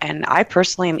 and I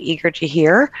personally am eager to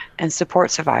hear and support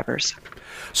survivors.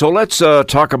 So let's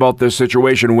talk about this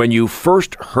situation. When you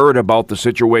first heard about the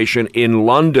situation in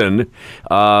London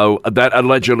that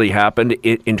allegedly happened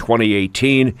in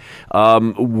 2018,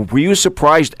 were you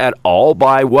surprised at all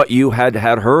by what you had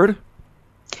heard?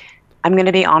 I'm going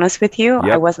to be honest with you.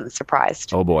 Yep. I wasn't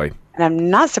surprised. Oh, boy. And I'm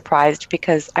not surprised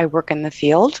because I work in the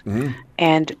field,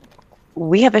 and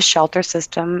we have a shelter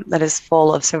system that is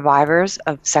full of survivors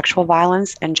of sexual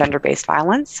violence and gender-based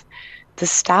violence. The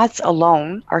stats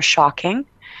alone are shocking.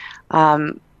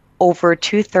 Over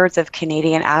 2/3 of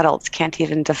Canadian adults can't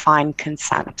even define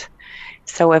consent.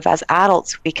 So if as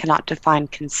adults we cannot define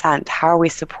consent, how are we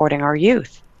supporting our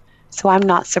youth? So I'm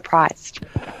not surprised.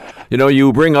 You know,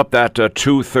 you bring up that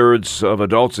 2/3 of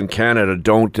adults in Canada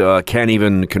can't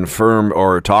even confirm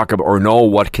or talk about or know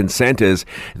what consent is.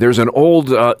 There's an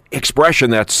old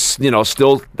expression that's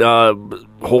still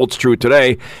holds true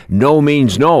today. No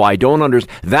means no. I don't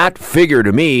understand. That figure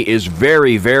to me is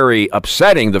very, very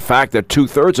upsetting. The fact that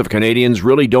 2/3 of Canadians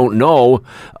really don't know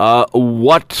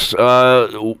what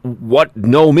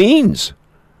no means.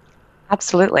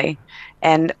 Absolutely.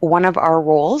 And one of our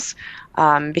roles,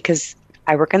 because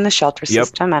I work in the shelter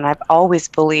system, and I've always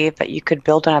believed that you could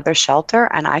build another shelter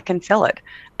and I can fill it.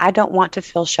 I don't want to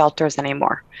fill shelters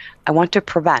anymore. I want to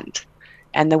prevent.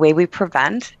 And the way we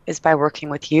prevent is by working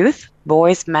with youth,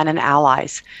 boys, men, and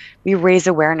allies. We raise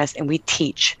awareness and we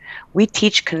teach. We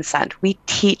teach consent. We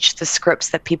teach the scripts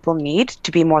that people need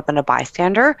to be more than a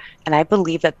bystander. And I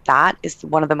believe that that is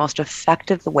one of the most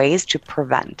effective ways to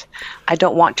prevent. I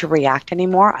don't want to react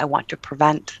anymore. I want to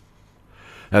prevent.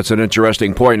 That's an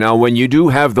interesting point. Now, when you do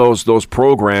have those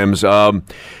programs, are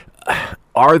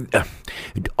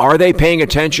they paying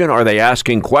attention? Are they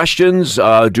asking questions?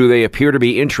 Do they appear to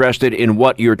be interested in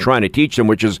what you're trying to teach them,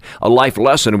 which is a life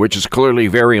lesson, which is clearly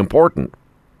very important?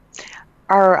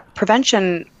 Our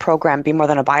prevention program, Be More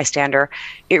Than a Bystander,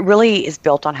 it really is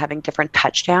built on having different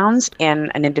touchdowns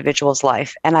in an individual's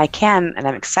life. And I'm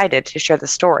excited to share the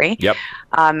story. Yep.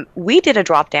 We did a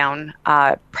drop-down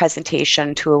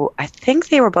presentation to, I think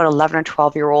they were about 11 or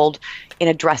 12-year-old in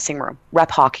a dressing room,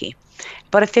 rep hockey.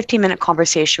 About a 15-minute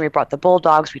conversation. We brought the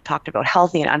Bulldogs. We talked about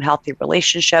healthy and unhealthy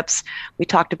relationships. We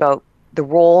talked about the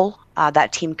role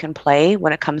that team can play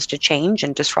when it comes to change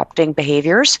and disrupting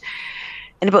behaviors.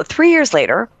 And about 3 years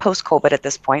later, post-COVID at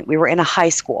this point, we were in a high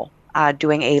school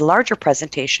doing a larger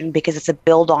presentation because it's a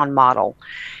build-on model.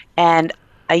 And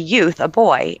a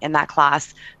boy in that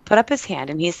class, put up his hand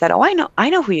and he said, "Oh, I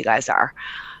know who you guys are.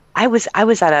 I was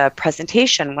at a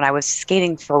presentation when I was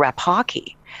skating for rep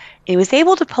hockey." He was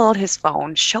able to pull out his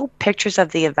phone, show pictures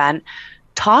of the event,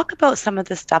 talk about some of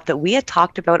the stuff that we had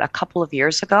talked about a couple of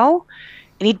years ago.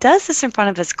 And he does this in front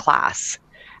of his class.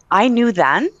 I knew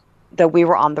then that we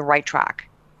were on the right track.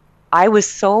 I was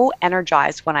so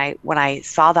energized when I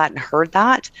saw that and heard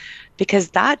that, because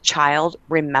that child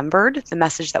remembered the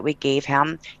message that we gave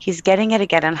him. He's getting it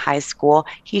again in high school.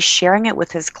 He's sharing it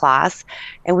with his class.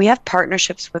 And we have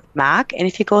partnerships with MAC. And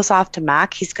if he goes off to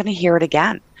MAC, he's going to hear it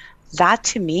again. That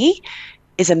to me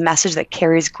is a message that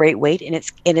carries great weight, and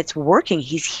it's working.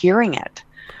 He's hearing it.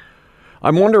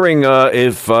 I'm wondering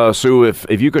if Sue,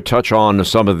 if you could touch on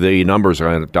some of the numbers.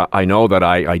 I know that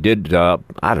I did,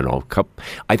 I don't know,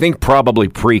 I think probably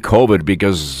pre-COVID,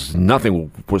 because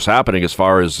nothing was happening as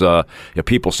far as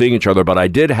people seeing each other, but I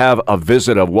did have a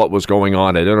visit of what was going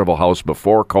on at Interval House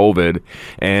before COVID,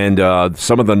 and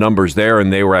some of the numbers there,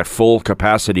 and they were at full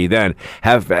capacity then.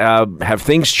 Have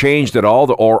things changed at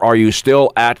all, or are you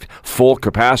still at full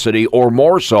capacity, or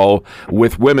more so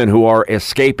with women who are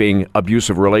escaping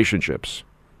abusive relationships?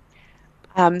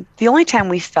 The only time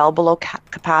we fell below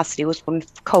capacity was when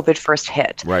COVID first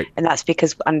hit. Right. And that's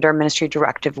because under ministry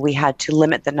directive, we had to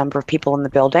limit the number of people in the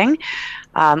building.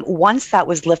 Once that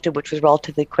was lifted, which was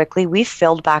relatively quickly, we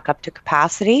filled back up to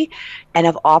capacity and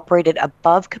have operated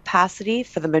above capacity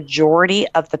for the majority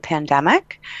of the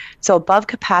pandemic. So above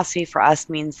capacity for us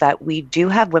means that we do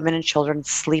have women and children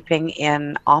sleeping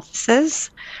in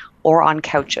offices or on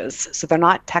couches. So they're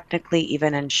not technically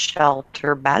even in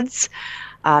shelter beds.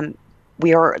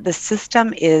 The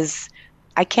system is,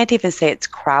 I can't even say it's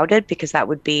crowded because that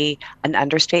would be an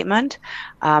understatement.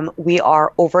 We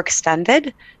are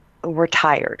overextended. We're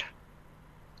tired.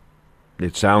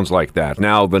 It sounds like that.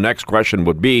 Now, the next question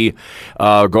would be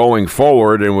going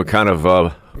forward, and we're kind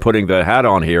of putting the hat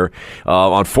on here.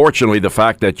 Unfortunately, the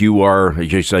fact that you are,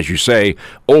 as you say,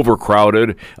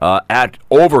 overcrowded, at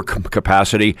over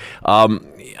capacity,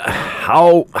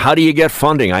 how do you get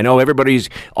funding? I know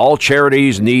all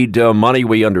charities need money.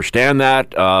 We understand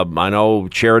that. I know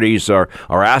charities are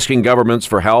asking governments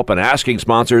for help and asking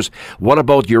sponsors. What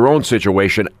about your own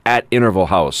situation at Interval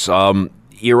House?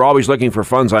 You're always looking for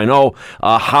funds, I know.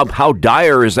 How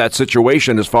dire is that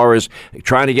situation as far as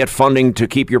trying to get funding to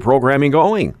keep your programming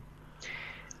going?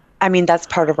 I mean, that's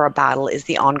part of our battle, is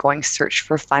the ongoing search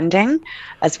for funding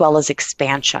as well as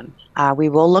expansion. We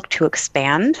will look to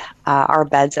expand our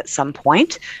beds at some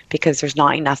point because there's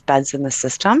not enough beds in the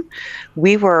system.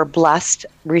 We were blessed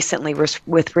recently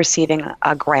with receiving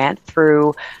a grant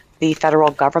through the federal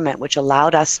government, which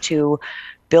allowed us to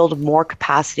build more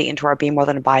capacity into our Be More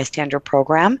Than a Bystander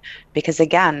program. Because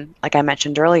again, like I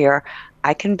mentioned earlier,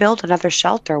 I can build another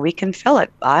shelter. We can fill it.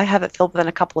 I have it filled within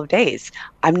a couple of days.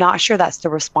 I'm not sure that's the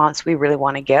response we really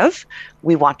want to give.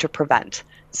 We want to prevent.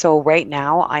 So right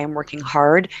now, I am working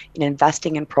hard in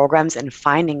investing in programs and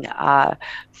finding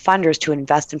funders to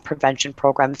invest in prevention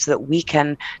programs so that we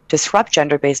can disrupt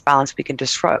gender-based violence, we can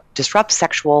disrupt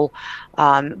sexual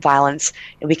violence,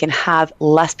 and we can have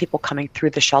less people coming through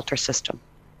the shelter system.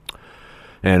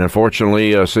 And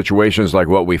unfortunately, situations like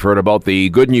what we've heard about. The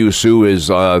good news, Sue, is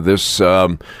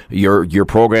your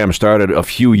program started a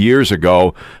few years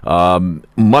ago,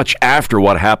 much after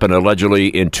what happened allegedly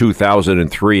in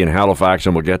 2003 in Halifax,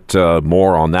 and we'll get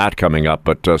more on that coming up.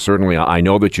 But certainly, I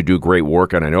know that you do great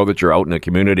work, and I know that you're out in the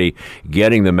community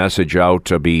getting the message out.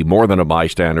 To be more than a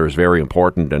bystander is very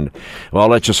important. And, well,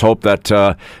 let's just hope that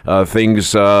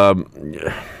things...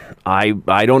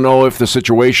 I don't know if the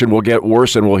situation will get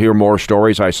worse and we'll hear more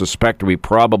stories. I suspect we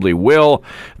probably will.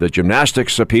 The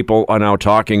gymnastics people are now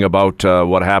talking about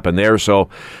what happened there. So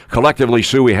collectively,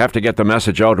 Sue, we have to get the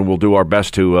message out, and we'll do our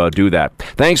best to do that.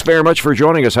 Thanks very much for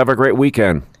joining us. Have a great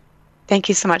weekend. Thank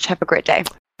you so much. Have a great day.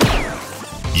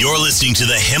 You're listening to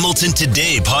the Hamilton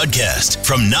Today podcast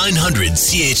from 900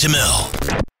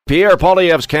 CHML. Pierre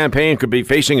Poilievre's campaign could be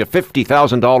facing a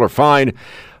 $50,000 fine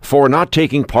for not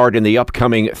taking part in the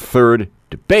upcoming third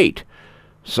debate.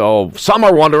 So some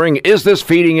are wondering, is this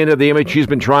feeding into the image he's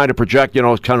been trying to project,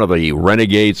 kind of the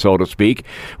renegade, so to speak?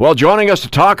 Well, joining us to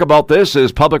talk about this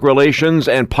is public relations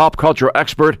and pop culture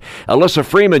expert Alyssa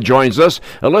Freeman joins us.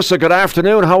 Alyssa, good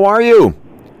afternoon. How are you?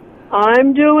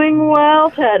 I'm doing well,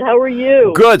 Ted. How are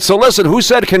you? Good. So listen, who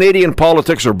said Canadian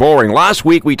politics are boring? Last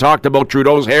week we talked about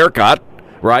Trudeau's haircut.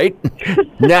 Right?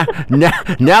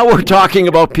 now we're talking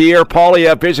about Pierre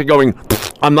Poilievre basically going,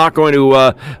 I'm not going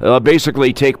to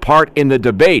basically take part in the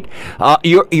debate.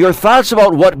 Your thoughts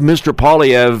about what Mr.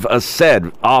 Poilievre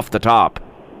said off the top?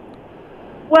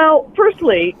 Well,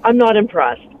 firstly, I'm not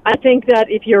impressed. I think that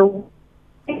if you're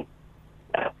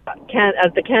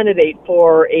as the candidate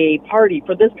for a party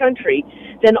for this country,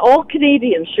 then all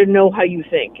Canadians should know how you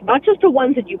think. Not just the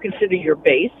ones that you consider your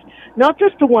base, not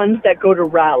just the ones that go to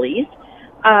rallies,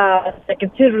 that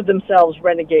consider themselves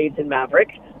renegades and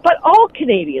mavericks, but all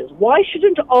Canadians. Why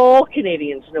shouldn't all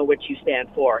Canadians know what you stand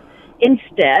for?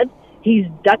 Instead, he's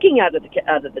ducking out of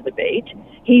the debate.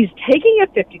 He's taking a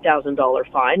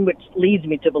 $50,000 fine, which leads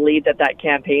me to believe that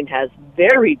campaign has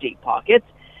very deep pockets.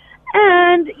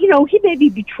 And, he may be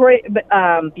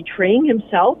betraying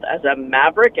himself as a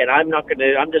maverick, and I'm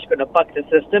just going to buck the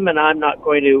system, and I'm not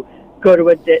going to go to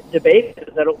a debate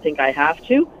because I don't think I have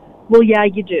to. Well, yeah,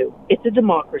 you do. It's a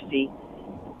democracy.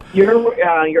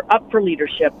 You're up for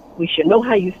leadership. We should know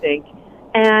how you think,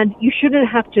 and you shouldn't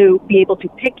have to be able to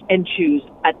pick and choose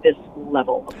at this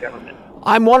level of government.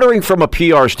 I'm wondering from a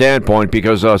PR standpoint,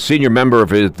 because a senior member of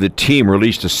the team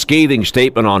released a scathing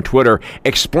statement on Twitter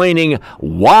explaining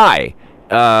why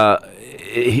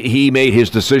he made his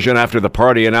decision after the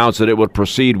party announced that it would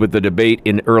proceed with the debate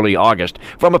in early August.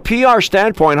 From a PR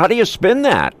standpoint, how do you spin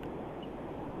that?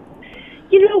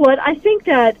 You know what? I think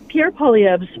that Pierre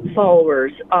Poilievre's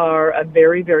followers are a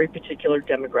very, very particular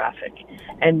demographic.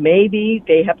 And maybe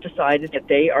they have decided that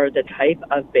they are the type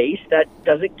of base that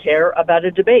doesn't care about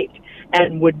a debate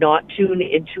and would not tune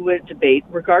into a debate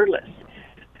regardless.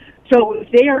 So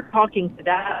if they are talking to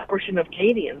that portion of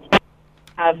Canadians,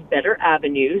 have better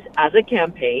avenues as a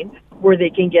campaign where they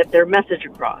can get their message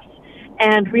across.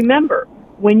 And remember,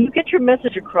 when you get your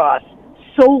message across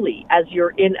solely as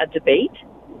you're in a debate,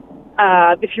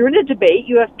 if you're in a debate,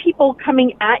 you have people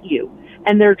coming at you,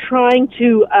 and they're trying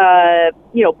to,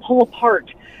 pull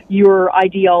apart your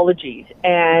ideologies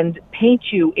and paint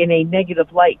you in a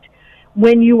negative light.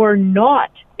 When you are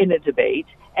not in a debate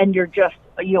and you're just,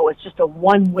 it's just a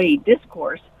one-way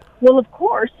discourse, well, of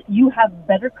course, you have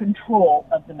better control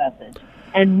of the message.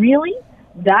 And really,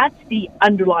 that's the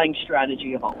underlying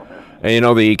strategy of all of this.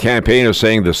 And the campaign is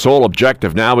saying the sole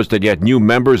objective now is to get new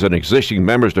members and existing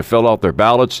members to fill out their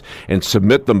ballots and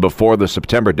submit them before the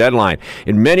September deadline.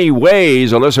 In many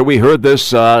ways, Alyssa, we heard this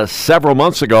several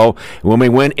months ago when we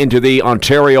went into the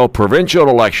Ontario provincial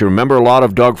election. Remember, a lot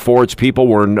of Doug Ford's people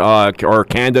were, or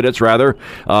candidates rather,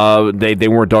 they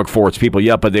weren't Doug Ford's people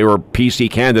yet, but they were PC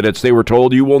candidates. They were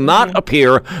told you will not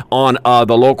appear on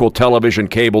the local television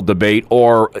cable debate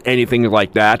or anything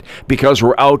like that because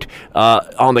we're out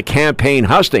on the campaign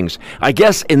hustings. I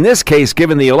guess in this case,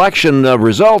 given the election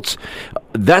results,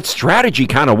 that strategy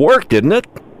kind of worked, didn't it?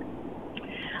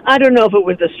 I don't know if it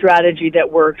was a strategy that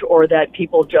worked or that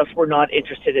people just were not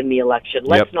interested in the election.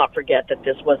 Let's not forget that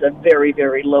this was a very,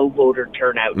 very low voter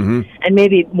turnout. Mm-hmm. And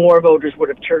maybe more voters would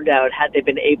have turned out had they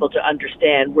been able to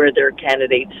understand where their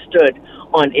candidates stood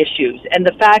on issues. And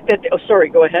the fact that... Oh, sorry,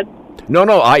 go ahead. No,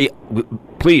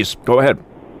 please, go ahead.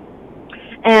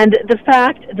 And the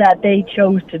fact that they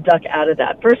chose to duck out of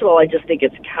that, first of all, I just think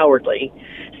it's cowardly.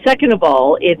 Second of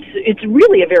all, it's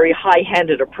really a very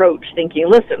high-handed approach, thinking,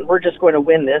 listen, we're just going to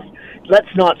win this. Let's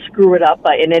not screw it up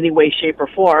in any way, shape, or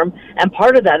form. And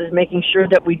part of that is making sure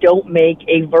that we don't make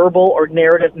a verbal or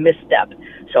narrative misstep.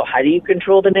 So how do you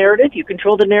control the narrative? You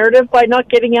control the narrative by not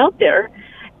getting out there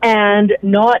and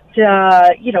not,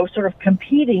 sort of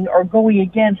competing or going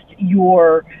against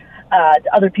your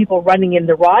other people running in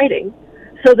the riding,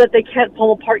 so that they can't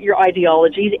pull apart your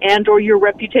ideologies and or your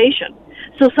reputation.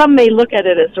 So some may look at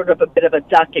it as sort of a bit of a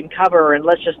duck and cover and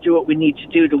let's just do what we need to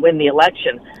do to win the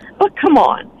election. But come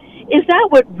on, is that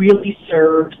what really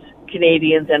serves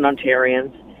Canadians and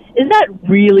Ontarians? Is that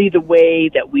really the way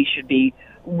that we should be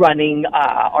running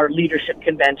our leadership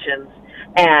conventions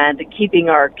and keeping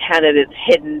our candidates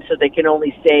hidden so they can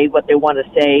only say what they want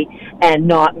to say and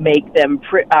not make them,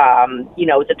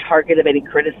 the target of any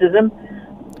criticism?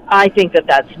 I think that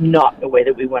that's not the way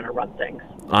that we want to run things.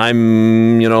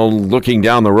 I'm, looking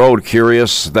down the road,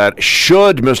 curious that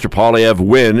should Mr. Poilievre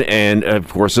win, and of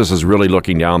course this is really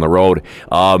looking down the road,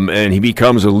 and he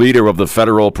becomes a leader of the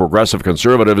federal Progressive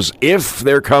Conservatives, if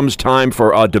there comes time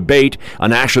for a debate, a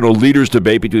national leaders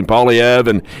debate between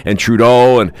Poilievre and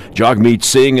Trudeau and Jagmeet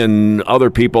Singh and other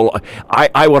people,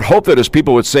 I would hope that as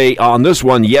people would say on this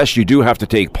one, yes, you do have to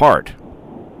take part.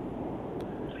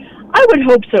 I would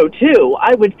hope so, too.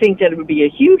 I would think that it would be a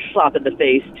huge slap in the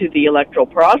face to the electoral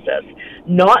process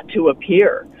not to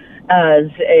appear as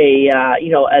a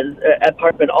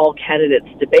part of an all-candidates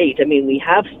debate. I mean, we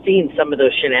have seen some of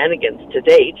those shenanigans to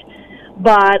date,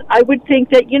 but I would think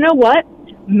that, you know what?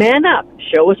 Man up.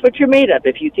 Show us what you're made of.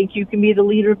 If you think you can be the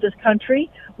leader of this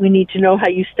country, we need to know how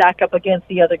you stack up against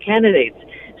the other candidates.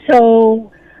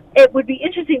 So it would be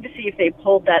interesting to see if they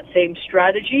pulled that same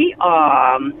strategy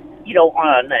on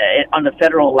the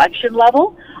federal election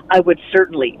level. I would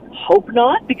certainly hope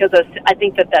not, because I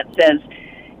think that says,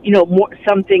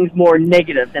 some things more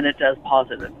negative than it does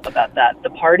positive about the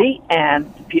party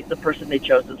and the person they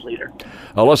chose as leader.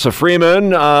 Alyssa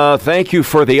Freeman, thank you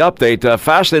for the update.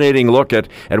 Fascinating look at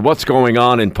what's going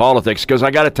on in politics, because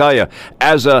I got to tell you,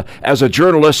 as a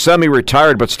journalist,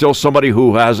 semi-retired, but still somebody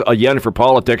who has a yen for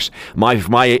politics, my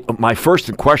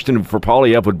first question for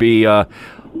Poilievre would be,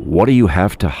 what do you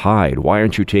have to hide? Why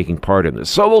aren't you taking part in this?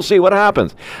 So we'll see what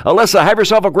happens. Alyssa, have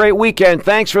yourself a great weekend.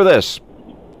 Thanks for this.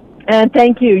 And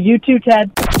thank you. You too,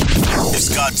 Ted. If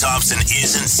Scott Thompson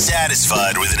isn't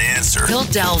satisfied with an answer, he'll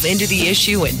delve into the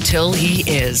issue until he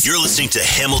is. You're listening to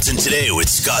Hamilton Today with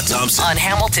Scott Thompson on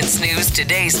Hamilton's News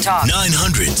Today's Talk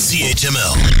 900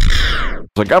 CHML.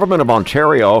 The government of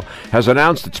Ontario has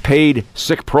announced its paid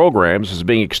sick programs is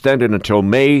being extended until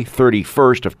May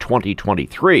 31st of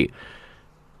 2023.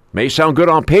 May sound good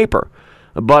on paper,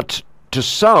 but to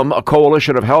some, a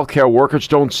coalition of healthcare workers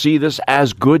don't see this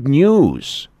as good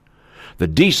news. The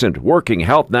Decent Working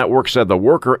Health Network said the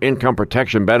worker income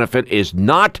protection benefit is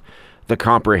not the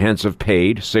comprehensive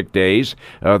paid sick days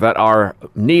that are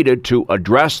needed to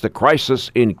address the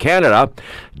crisis in Canada.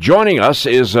 Joining us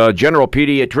is a general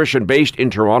pediatrician based in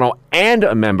Toronto and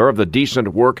a member of the Decent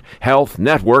Work Health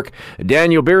Network.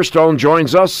 Daniel Beerstone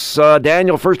joins us.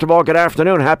 Daniel, first of all, good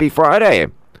afternoon. Happy Friday.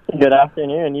 Good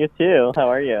afternoon. You too. How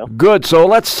are you? Good. So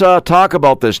let's talk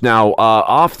about this now.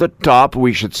 Off the top,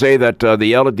 we should say that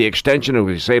the extension,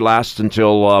 we say, lasts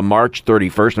until March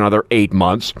 31st, another 8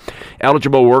 months.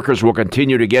 Eligible workers will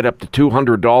continue to get up to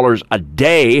 $200 a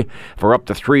day for up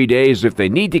to 3 days if they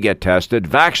need to get tested,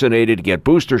 vaccinated, get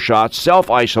booster shots,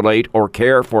 self-isolate, or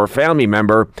care for a family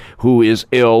member who is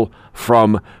ill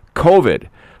from COVID.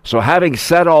 So having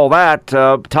said all that,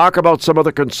 talk about some of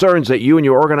the concerns that you and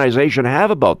your organization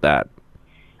have about that.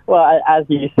 Well, as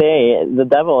you say, the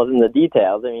devil is in the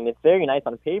details. I mean, it's very nice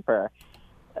on paper,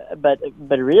 but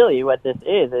really what this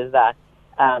is that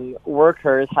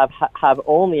workers have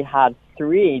only had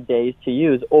 3 days to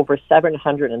use over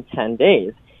 710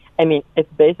 days. I mean,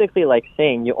 it's basically like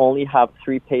saying you only have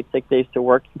 3 paid sick days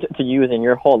to use in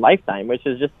your whole lifetime, which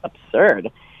is just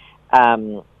absurd.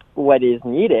 What is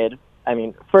needed, I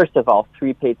mean, first of all,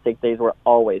 3 paid sick days were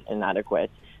always inadequate.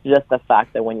 Just the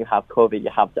fact that when you have COVID, you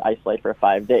have to isolate for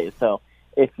 5 days. So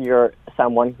if you're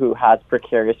someone who has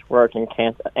precarious work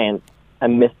and a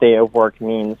missed day of work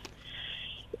means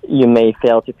you may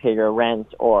fail to pay your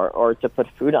rent or to put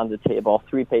food on the table,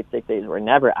 3 paid sick days were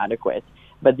never adequate.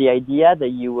 But the idea that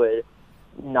you would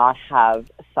not have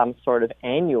some sort of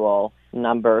annual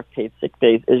number of paid sick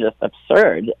days is just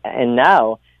absurd. And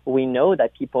now we know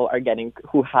that people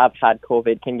who have had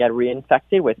COVID can get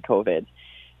reinfected with COVID.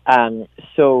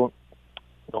 So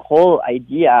the whole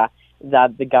idea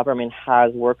that the government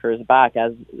has workers back,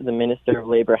 as the Minister of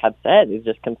Labour had said, is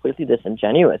just completely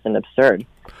disingenuous and absurd.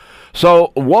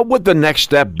 So what would the next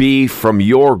step be from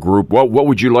your group? What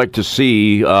would you like to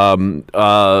see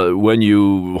when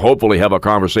you hopefully have a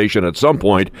conversation at some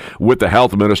point with the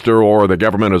health minister or the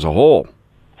government as a whole?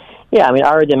 Yeah, I mean,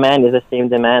 our demand is the same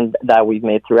demand that we've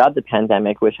made throughout the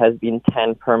pandemic, which has been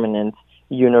 10 permanent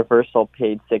universal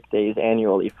paid sick days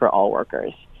annually for all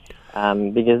workers.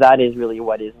 Because that is really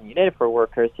what is needed for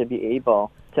workers to be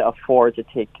able to afford to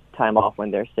take time off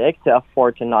when they're sick, to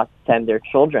afford to not send their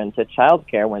children to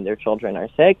childcare when their children are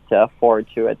sick, to afford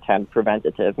to attend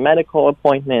preventative medical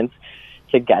appointments,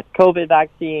 to get COVID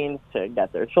vaccines, to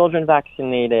get their children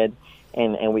vaccinated,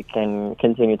 and we can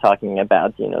continue talking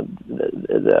about, you know,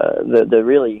 the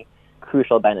really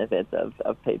crucial benefits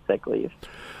of paid sick leave.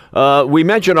 We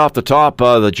mentioned off the top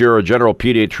that you're a general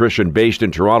pediatrician based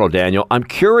in Toronto, Daniel. I'm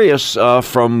curious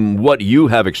from what you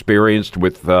have experienced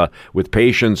with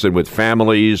patients and with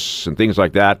families and things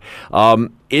like that.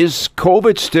 Is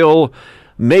COVID still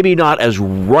maybe not as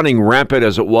running rampant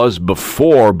as it was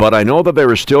before, but I know that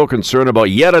there is still concern about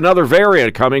yet another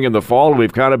variant coming in the fall.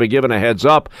 We've kind of been given a heads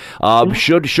up.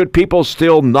 Should people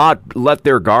still not let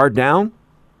their guard down?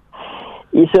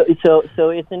 So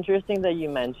it's interesting that you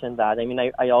mentioned that. I mean,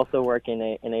 I also work in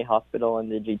a hospital in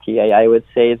the GTA. I would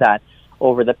say that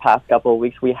over the past couple of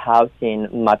weeks, we have seen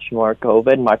much more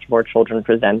COVID, much more children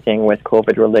presenting with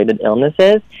COVID-related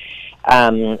illnesses.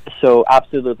 So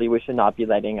absolutely, we should not be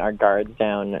letting our guards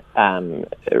down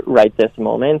right this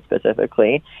moment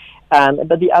specifically.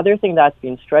 But the other thing that's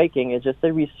been striking is just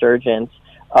the resurgence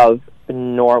of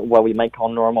what we might call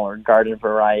normal or garden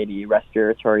variety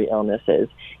respiratory illnesses.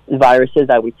 Viruses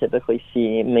that we typically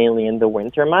see mainly in the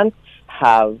winter months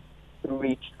have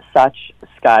reached such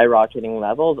skyrocketing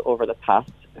levels over the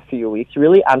past few weeks,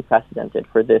 really unprecedented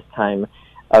for this time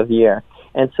of year.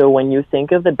 And so when you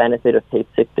think of the benefit of paid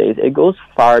sick days, it goes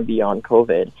far beyond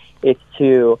COVID. It's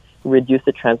to reduce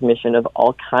the transmission of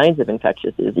all kinds of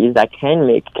infectious disease that can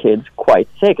make kids quite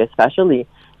sick, especially,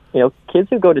 you know, kids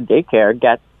who go to daycare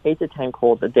get 8 to 10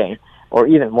 colds a day, or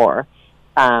even more.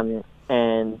 And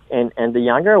the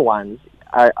younger ones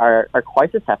are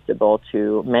quite susceptible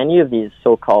to many of these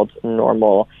so-called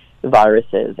normal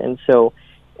viruses. And so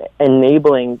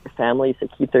enabling families to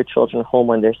keep their children home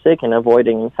when they're sick and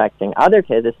avoiding infecting other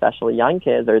kids, especially young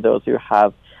kids or those who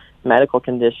have medical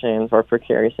conditions or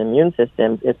precarious immune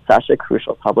systems, is such a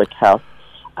crucial public health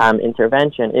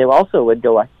intervention. It also would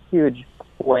go a huge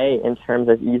way in terms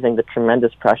of easing the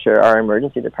tremendous pressure our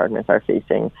emergency departments are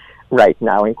facing right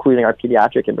now, including our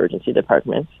pediatric emergency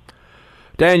departments.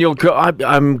 Daniel,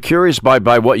 I'm curious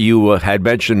by what you had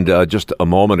mentioned just a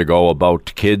moment ago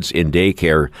about kids in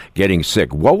daycare getting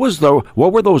sick. What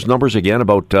were those numbers again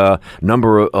about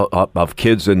number of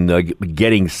kids and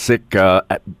getting sick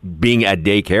being at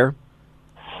daycare?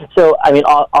 So, I mean,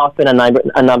 often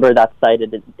a number that's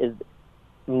cited is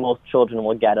most children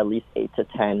will get at least 8 to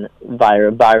 10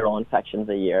 viral infections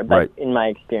a year. But right. In my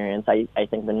experience, I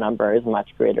think the number is much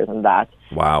greater than that.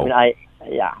 Wow.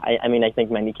 I mean, I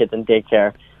think many kids in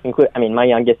daycare, my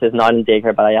youngest is not in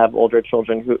daycare, but I have older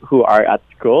children who are at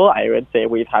school. I would say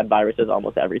we've had viruses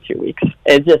almost every 2 weeks.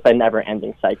 It's just a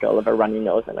never-ending cycle of a runny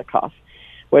nose and a cough,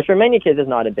 which for many kids is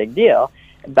not a big deal.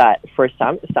 But for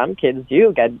some kids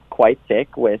do get quite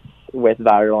sick with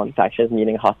viral infections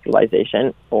needing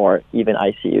hospitalization or even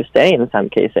ICU stay in some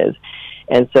cases.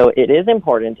 And so it is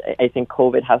important. I think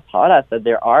COVID has taught us that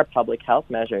there are public health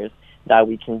measures that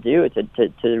we can do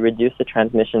to reduce the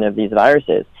transmission of these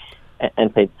viruses.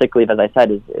 And paid sick leave, as I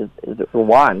said, is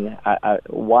one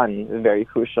very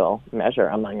crucial measure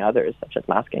among others, such as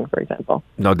masking, for example.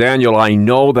 Now, Daniel, I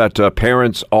know that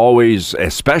parents always,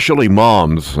 especially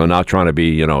moms, I'm not trying to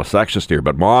be sexist here,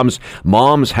 but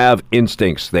moms have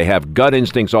instincts. They have gut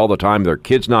instincts all the time. Their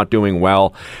kid's not doing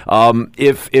well.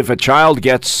 If a child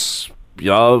gets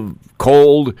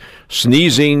cold,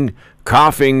 sneezing,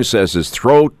 coughing, says his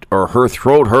throat or her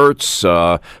throat hurts,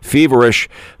 feverish,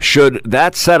 should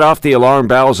that set off the alarm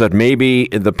bells that maybe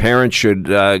the parent should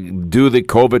do the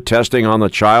COVID testing on the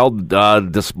child,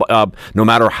 no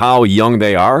matter how young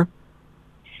they are?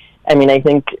 I mean, I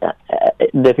think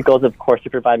difficult, of course, to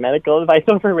provide medical advice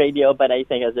over radio, but I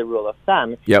think as a rule of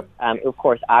thumb, of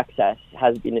course, access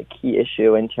has been a key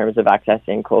issue in terms of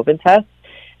accessing COVID tests.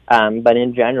 But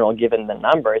in general, given the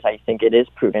numbers, I think it is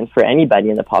prudent for anybody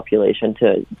in the population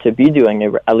to be doing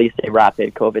at least a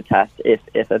rapid COVID test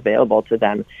if available to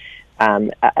them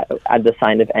at the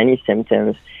sign of any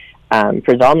symptoms.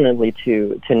 predominantly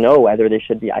to know whether they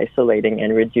should be isolating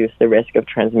and reduce the risk of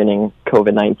transmitting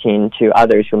COVID-19 to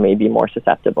others who may be more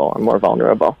susceptible or more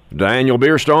vulnerable. Daniel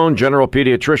Beerstone, general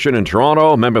pediatrician in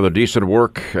Toronto, member of the Decent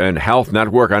Work and Health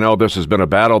Network. I know this has been a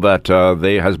battle that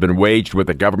has been waged with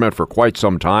the government for quite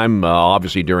some time,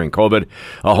 obviously during COVID.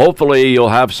 Hopefully you'll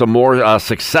have some more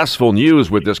successful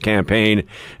news with this campaign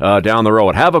down the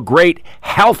road. Have a great,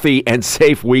 healthy, and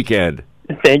safe weekend.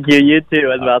 Thank you. You too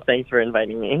as well. Thanks for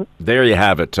inviting me. There you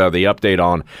have it, the update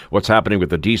on what's happening with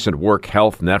the Decent Work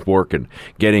Health Network and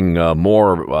getting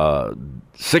more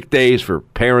sick days for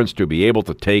parents to be able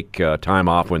to take time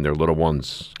off when their little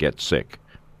ones get sick.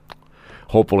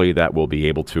 Hopefully that will be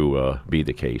able to be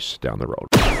the case down the road.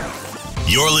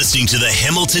 You're listening to the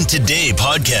Hamilton Today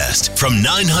podcast from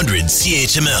 900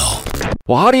 CHML.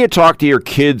 Well, how do you talk to your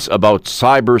kids about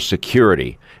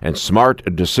cybersecurity and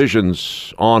smart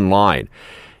decisions online?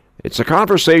 It's a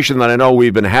conversation that I know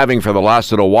we've been having for the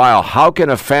last little while. How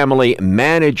can a family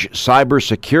manage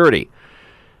cybersecurity?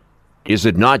 Is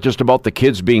it not just about the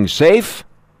kids being safe?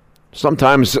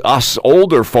 Sometimes us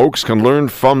older folks can learn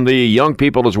from the young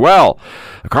people as well.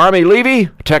 Carmi Levy,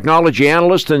 technology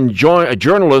analyst and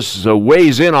journalist,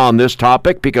 weighs in on this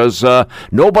topic because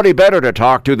nobody better to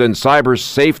talk to than cyber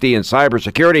safety and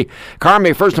cybersecurity.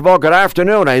 Carmi, first of all, good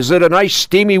afternoon. Is it a nice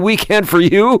steamy weekend for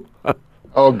you?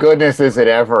 Oh, goodness, is it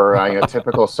ever. A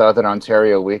typical Southern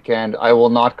Ontario weekend. I will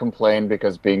not complain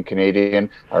because being Canadian,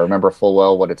 I remember full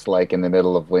well what it's like in the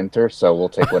middle of winter, so we'll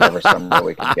take whatever summer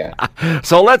we can get.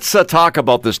 So let's talk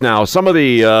about this now. Some of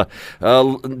the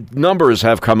numbers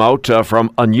have come out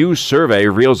from a new survey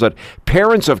reveals that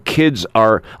parents of kids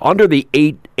are under the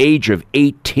age of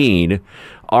 18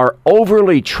 are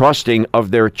overly trusting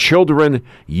of their children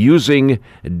using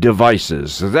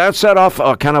devices. Does that set off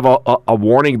a kind of a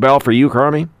warning bell for you,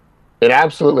 Carmi? It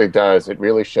absolutely does. It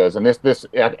really shows. And this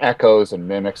echoes and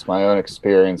mimics my own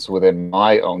experience within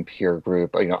my own peer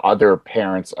group, other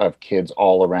parents of kids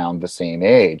all around the same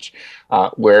age,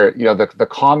 where, the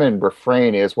common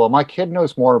refrain is, well, my kid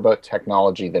knows more about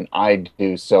technology than I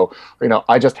do. So,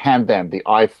 I just hand them the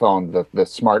iPhone, the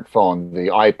smartphone, the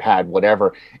iPad,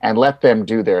 whatever, and let them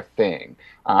do their thing.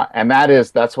 And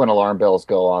that's when alarm bells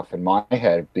go off in my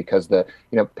head, because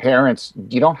parents,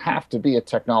 you don't have to be a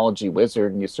technology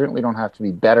wizard, and you certainly don't have to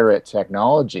be better at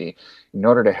technology in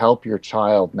order to help your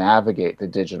child navigate the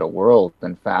digital world.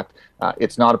 In fact,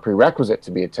 it's not a prerequisite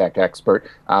to be a tech expert,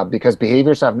 because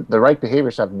the right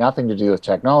behaviors have nothing to do with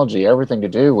technology, everything to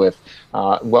do with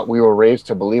what we were raised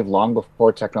to believe long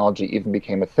before technology even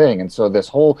became a thing. And so this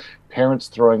whole parents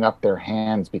throwing up their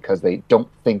hands because they don't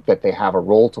think that they have a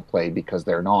role to play because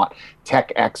they're not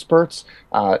tech experts,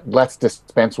 let's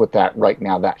dispense with that right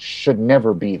now. That should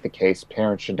never be the case.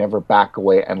 Parents should never back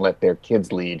away and let their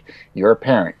kids lead. You're a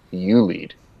parent, you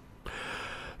lead.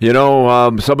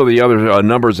 Some of the other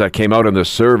numbers that came out in this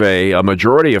survey, a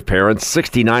majority of parents,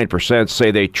 69%,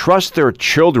 say they trust their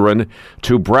children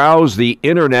to browse the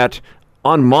internet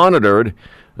unmonitored,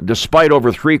 despite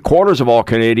over 3/4 of all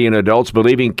Canadian adults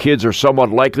believing kids are somewhat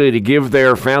likely to give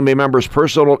their family members'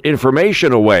 personal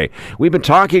information away. We've been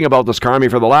talking about this, Carmi,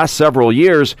 for the last several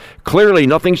years. Clearly,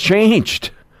 nothing's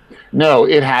changed. No,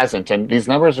 it hasn't. And these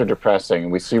numbers are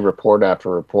depressing. We see report after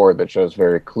report that shows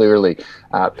very clearly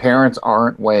parents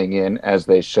aren't weighing in as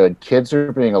they should. Kids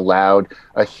are being allowed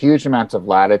a huge amount of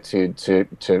latitude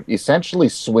to essentially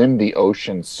swim the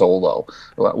ocean solo,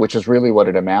 which is really what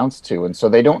it amounts to. And so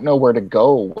they don't know where to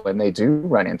go when they do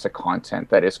run into content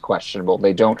that is questionable.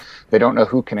 They don't know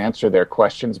who can answer their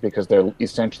questions because they're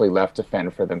essentially left to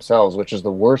fend for themselves, which is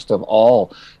the worst of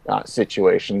all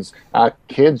situations.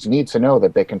 Kids need to know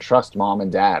that they can trust mom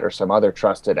and dad or some other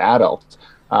trusted adult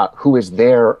who is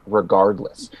there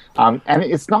regardless. And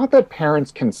it's not that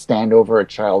parents can stand over a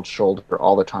child's shoulder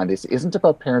all the time. This isn't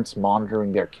about parents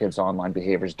monitoring their kids' online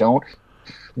behaviors.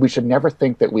 We should never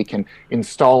think that we can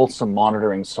install some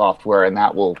monitoring software and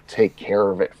that will take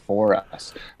care of it for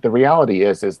us. The reality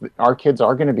is that our kids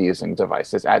are going to be using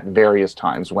devices at various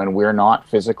times when we're not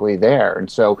physically there. And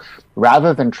so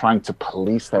rather than trying to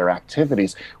police their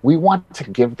activities, we want to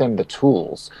give them the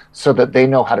tools so that they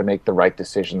know how to make the right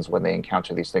decisions when they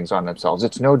encounter these things on themselves.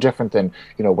 It's no different than,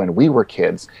 when we were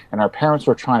kids and our parents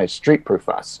were trying to street-proof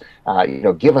us,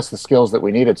 give us the skills that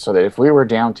we needed so that if we were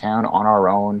downtown on our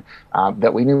own,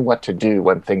 that we knew what to do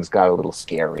when things got a little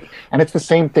scary. And it's the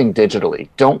same thing digitally.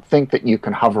 Don't think that you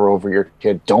can hover over your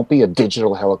kid. Don't be a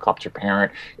digital helicopter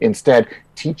parent. Instead,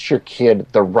 teach your kid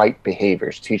the right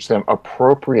behaviors, teach them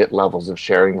appropriate levels of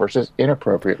sharing versus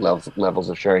inappropriate levels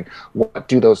of sharing. What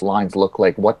do those lines look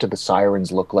like? What do the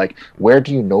sirens look like? Where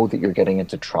do you know that you're getting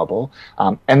into trouble?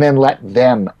 And then let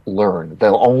them learn.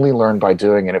 They'll only learn by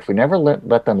doing it. If we never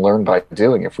let them learn by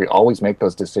doing, if we always make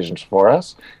those decisions for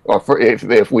us, or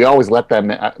if we always let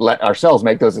ourselves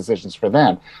make those decisions for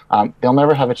them, they'll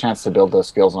never have a chance to build those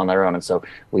skills on their own. And so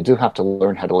we do have to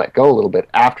learn how to let go a little bit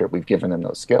after we've given them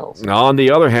those skills. Now, on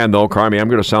the other hand, though, Carmi, I'm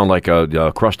going to sound like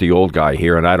a crusty old guy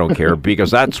here, and I don't care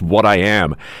because that's what I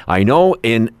am. I know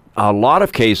in a lot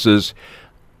of cases,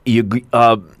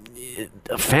 a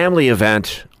family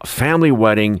event, a family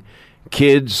wedding,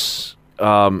 kids,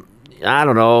 I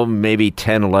don't know, maybe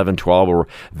 10, 11, 12, or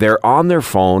they're on their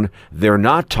phone. They're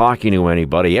not talking to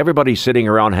anybody. Everybody's sitting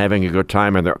around having a good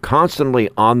time, and they're constantly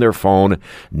on their phone,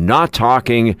 not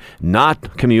talking,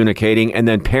 not communicating, and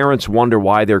then parents wonder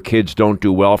why their kids don't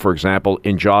do well, for example,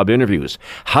 in job interviews.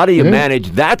 How do you manage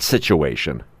that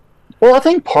situation? Well, I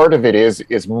think part of it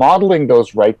is modeling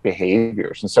those right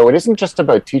behaviors. And so it isn't just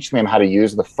about teaching them how to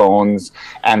use the phones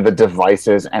and the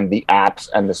devices and the apps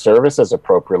and the services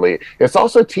appropriately. It's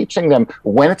also teaching them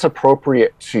when it's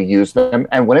appropriate to use them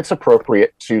and when it's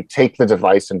appropriate to take the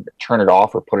device and turn it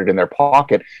off or put it in their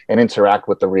pocket and interact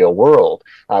with the real world.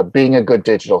 Being a good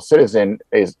digital citizen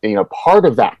is, part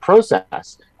of that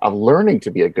process of learning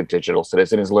to be a good digital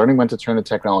citizen is learning when to turn the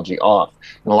technology off.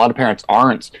 And a lot of parents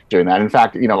aren't doing that. In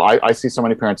fact, I see so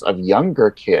many parents of younger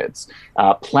kids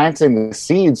planting the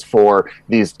seeds for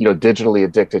these, digitally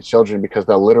addicted children because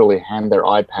they'll literally hand their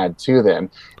iPad to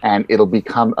them and it'll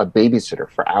become a babysitter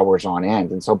for hours on end.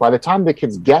 And so by the time the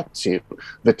kids get to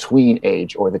the tween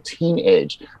age or the teen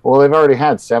age, well, they've already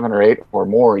had 7 or 8 or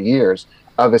more years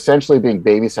of essentially being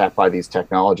babysat by these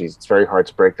technologies. It's very hard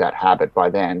to break that habit by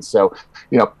then. So,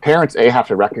 parents have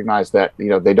to recognize that,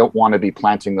 they don't want to be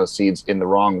planting those seeds in the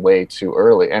wrong way too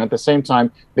early. And at the same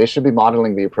time, they should be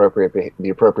modeling the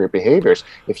appropriate behaviors.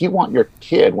 If you want your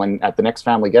kid, when at the next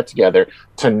family get together,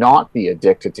 to not be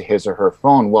addicted to his or her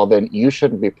phone, well, then you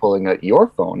shouldn't be pulling out your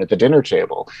phone at the dinner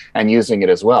table and using it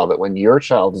as well. That when your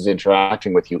child is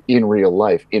interacting with you in real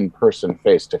life, in person,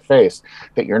 face to face,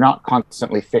 that you're not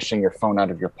constantly fishing your phone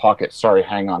out of your pocket. Sorry,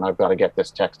 hang on, I've got to get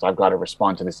this text. I've got to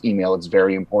respond to this email. It's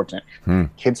very important.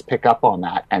 Kids pick up on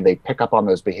that, and they pick up on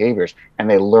those behaviors, and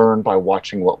they learn by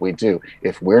watching what we do.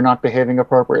 If we're not behaving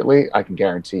appropriately, I can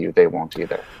guarantee you they won't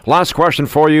either. Last question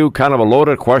for you, kind of a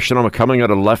loaded question. I'm coming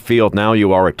out of left field now.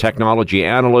 You are a technology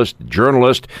analyst,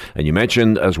 journalist, and you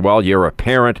mentioned as well you're a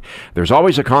parent. There's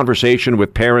always a conversation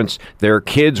with parents. Their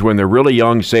kids, when they're really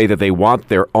young, say that they want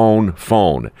their own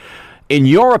phone. In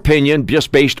your opinion,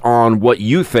 just based on what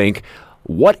you think,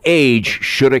 what age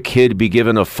should a kid be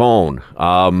given a phone?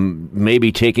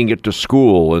 Maybe taking it to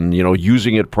school and,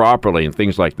 using it properly and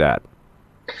things like that.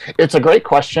 It's a great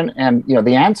question. And,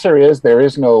 the answer is there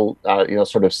is no,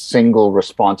 sort of single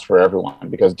response for everyone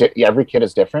because every kid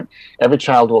is different. Every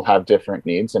child will have different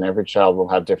needs and every child will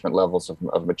have different levels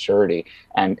of maturity.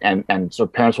 And so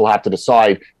parents will have to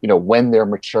decide, when they're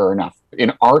mature enough.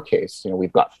 In our case,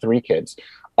 we've got 3 kids.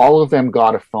 All of them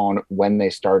got a phone when they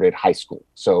started high school.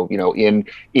 So,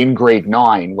 in grade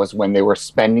 9 was when they were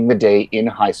spending the day in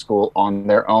high school on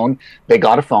their own. They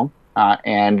got a phone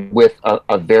and with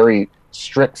a very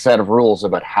strict set of rules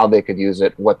about how they could use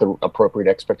it, what the appropriate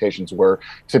expectations were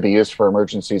to be used for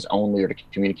emergencies only or to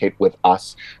communicate with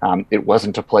us. It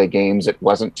wasn't to play games. It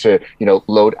wasn't to,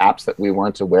 load apps that we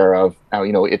weren't aware of.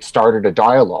 It started a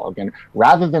dialogue. And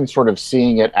rather than sort of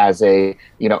seeing it as an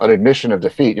admission of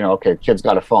defeat, okay, kid's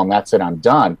got a phone, that's it, I'm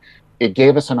done. It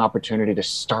gave us an opportunity to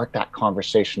start that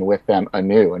conversation with them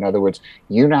anew. In other words,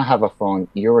 you now have a phone,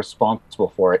 you're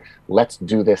responsible for it. Let's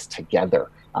do this together.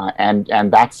 And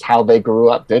that's how they grew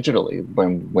up digitally.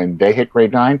 When they hit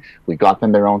grade 9, we got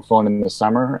them their own phone in the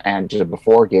summer, and just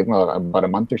before gave them about a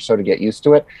month or so to get used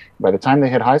to it. By the time they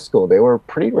hit high school, they were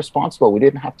pretty responsible. We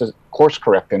didn't have to course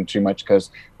correct them too much because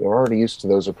they were already used to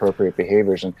those appropriate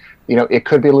behaviors. And it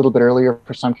could be a little bit earlier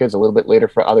for some kids, a little bit later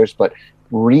for others, but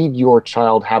read your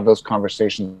child, have those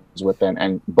conversations with them,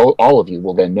 and all of you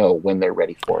will then know when they're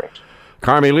ready for it.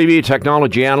 Carmi Levy,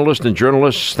 technology analyst and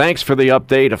journalist, thanks for the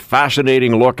update. A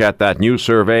fascinating look at that new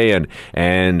survey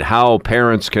and how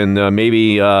parents can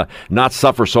maybe not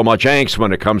suffer so much angst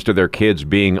when it comes to their kids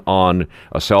being on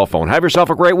a cell phone. Have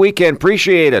yourself a great weekend.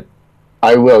 Appreciate it.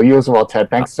 I will. You as well, Ted.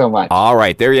 Thanks so much. All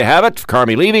right. There you have it.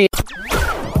 Carmi Levy.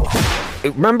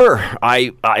 Remember,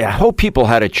 I hope people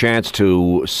had a chance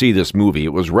to see this movie.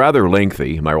 It was rather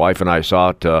lengthy. My wife and I saw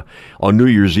it on New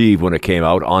Year's Eve when it came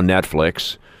out on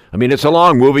Netflix. I mean, it's a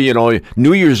long movie, you know.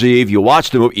 New Year's Eve, you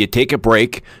watch the movie, you take a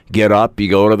break, get up, you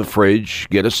go to the fridge,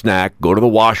 get a snack, go to the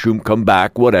washroom, come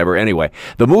back, whatever. Anyway,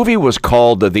 the movie was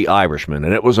called The Irishman,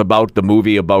 and it was about the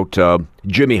movie about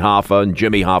Jimmy Hoffa and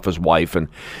Jimmy Hoffa's wife. And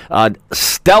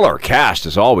stellar cast,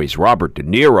 as always, Robert De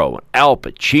Niro, and Al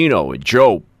Pacino, and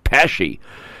Joe Pesci.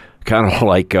 Kind of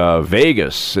like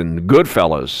Vegas and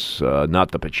Goodfellas.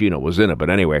 Not that Pacino was in it, but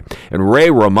anyway. And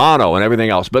Ray Romano and everything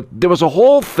else. But there was a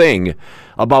whole thing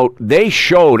about, they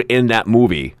showed in that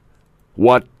movie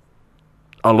what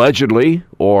allegedly,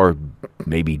 or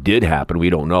maybe did happen,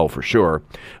 we don't know for sure,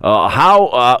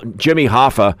 how Jimmy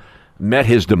Hoffa met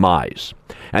his demise.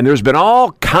 And there's been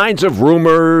all kinds of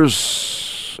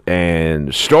rumors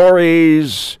and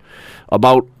stories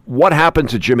about what happened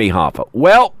to Jimmy Hoffa.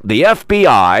 Well, the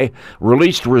FBI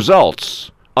released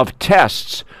results of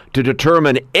tests to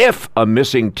determine if a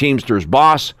missing Teamsters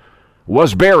boss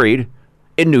was buried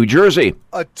in New Jersey.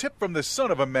 A tip from the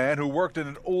son of a man who worked in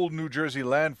an old New Jersey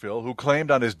landfill, who claimed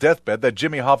on his deathbed that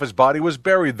Jimmy Hoffa's body was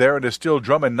buried there in a steel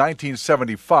drum in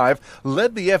 1975,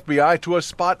 led the FBI to a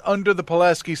spot under the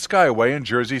Pulaski Skyway in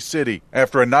Jersey City.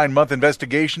 After a 9-month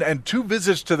investigation and 2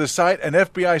 visits to the site, an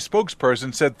FBI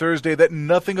spokesperson said Thursday that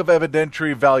nothing of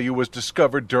evidentiary value was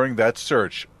discovered during that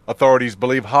search. Authorities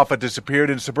believe Hoffa disappeared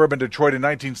in suburban Detroit in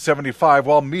 1975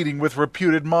 while meeting with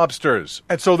reputed mobsters.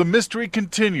 And so the mystery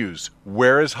continues.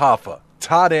 Where is Hoffa?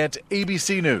 Todd Ant,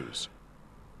 ABC News.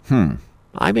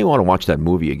 I may want to watch that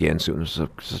movie again soon. It's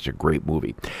such a great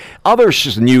movie. Other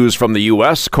news from the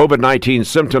U.S. COVID-19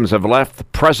 symptoms have left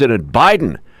President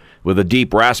Biden with a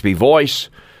deep, raspy voice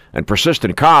and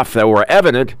persistent cough that were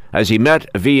evident as he met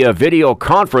via video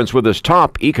conference with his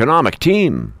top economic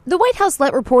team. The White House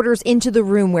let reporters into the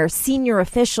room where senior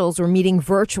officials were meeting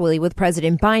virtually with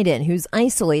President Biden, who's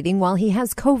isolating while he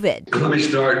has COVID. Let me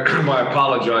start by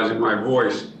apologizing for my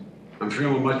voice. I'm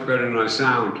feeling much better than I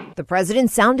sound. The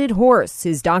president sounded hoarse.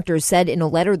 His doctors said in a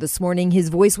letter this morning his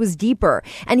voice was deeper,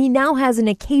 and he now has an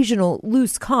occasional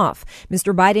loose cough.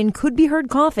 Mr. Biden could be heard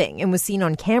coughing and was seen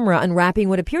on camera unwrapping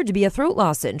what appeared to be a throat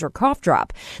lozenge or cough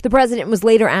drop. The president was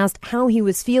later asked how he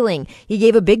was feeling. He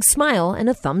gave a big smile and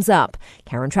a thumbs up.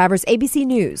 Karen Travers, ABC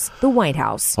News, the White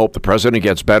House. Hope the president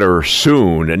gets better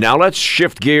soon. And now let's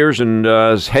shift gears and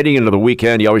heading into the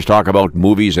weekend. You always talk about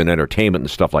movies and entertainment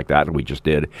and stuff like that, and we just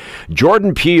did.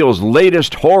 Jordan Peele's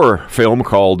latest horror film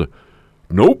called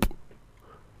Nope.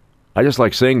 I just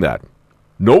like saying that.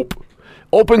 Nope.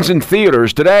 Opens in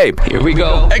theaters today. Here we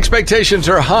go. Expectations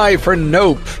are high for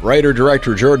Nope,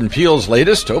 writer-director Jordan Peele's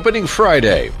latest, opening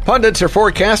Friday. Pundits are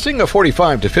forecasting a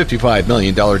 $45 to $55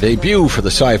 million debut for the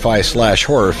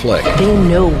sci-fi/horror flick. They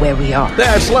know where we are.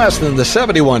 That's less than the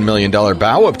 $71 million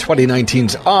bow of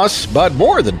 2019's Us, but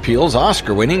more than Peele's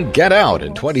Oscar-winning Get Out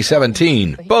in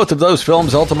 2017. Both of those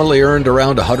films ultimately earned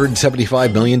around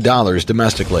 $175 million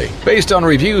domestically. Based on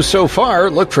reviews so far,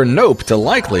 look for Nope to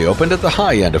likely open at the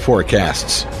high end of forecasts.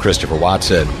 Christopher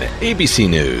Watson, ABC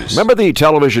News. Remember the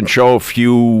television show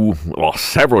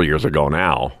several years ago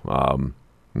now,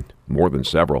 more than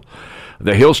several,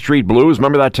 The Hill Street Blues?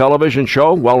 Remember that television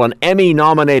show? Well, an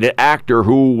Emmy-nominated actor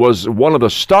who was one of the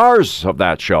stars of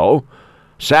that show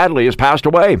sadly has passed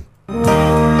away.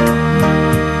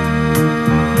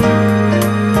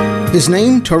 His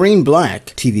name, Taurine Black.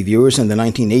 TV viewers in the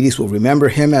 1980s will remember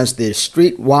him as the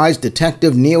streetwise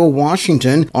detective Neil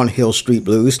Washington on Hill Street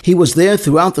Blues. He was there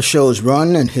throughout the show's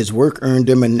run, and his work earned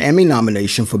him an Emmy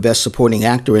nomination for Best Supporting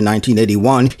Actor in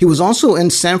 1981. He was also in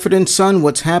Sanford & Son,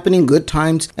 What's Happening, Good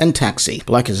Times, and Taxi.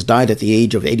 Black has died at the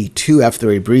age of 82 after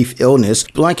a brief illness.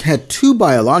 Black had 2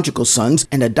 biological sons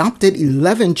and adopted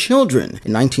 11 children.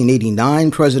 In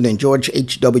 1989, President George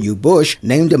H.W. Bush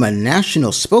named him a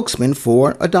national spokesman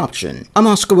for adoption. I'm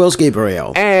Oscar Wells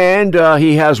Gabriel. And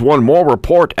he has one more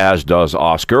report, as does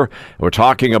Oscar. We're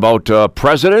talking about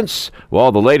presidents.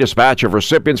 Well, the latest batch of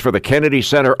recipients for the Kennedy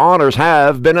Center honors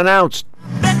have been announced.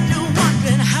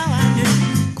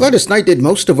 Gladys Knight did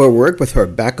most of her work with her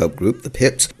backup group, the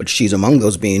Pips, but she's among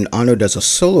those being honored as a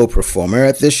solo performer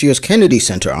at this year's Kennedy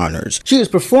Center Honors. She has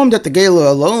performed at the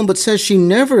gala alone, but says she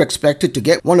never expected to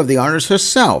get one of the honors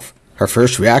herself. Her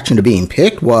first reaction to being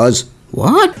picked was,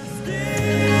 "What?"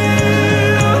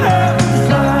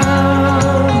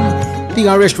 The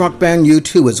Irish rock band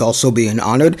U2 is also being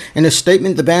honored. In a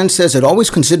statement, the band says it always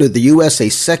considered the U.S. a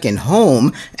second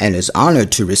home and is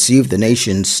honored to receive the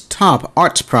nation's top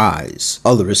arts prize.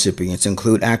 Other recipients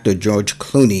include actor George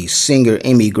Clooney, singer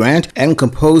Amy Grant, and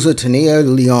composer Tania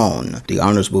Leon. The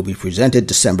honors will be presented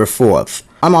December 4th.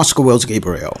 I'm Oscar Wells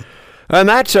Gabriel. And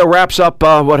that wraps up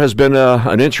what has been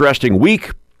an interesting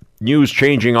week. News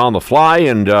changing on the fly,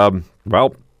 and,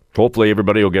 hopefully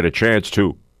everybody will get a chance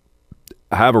to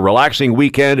have a relaxing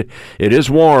weekend. It is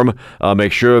warm.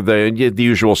 Make sure that you get the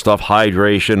usual stuff,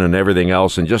 hydration and everything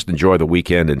else, and just enjoy the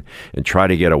weekend and try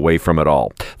to get away from it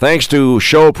all. Thanks to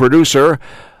show producer,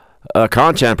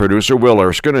 content producer Will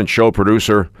Erskine and show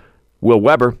producer Will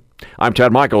Weber. I'm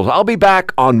Ted Michaels. I'll be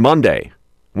back on Monday.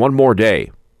 One more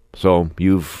day. So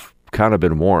you've kind of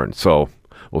been warned. So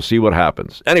we'll see what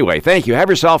happens. Anyway, thank you. Have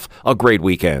yourself a great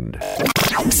weekend.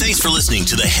 Thanks for listening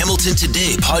to the Hamilton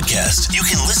Today podcast. You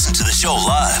can listen to the show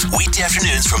live weekday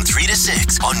afternoons from 3 to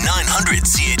 6 on 900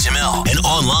 CHML and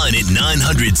online at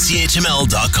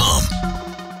 900CHML.com.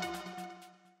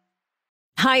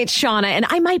 Hi, it's Shauna, and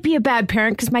I might be a bad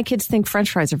parent because my kids think French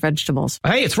fries are vegetables.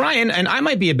 Hey, it's Ryan, and I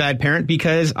might be a bad parent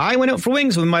because I went out for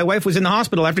wings when my wife was in the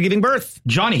hospital after giving birth.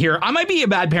 Johnny here. I might be a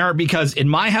bad parent because in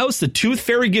my house, the tooth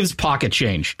fairy gives pocket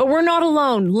change. But we're not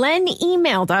alone. Len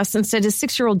emailed us and said his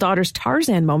 6-year-old daughter's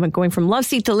Tarzan moment going from love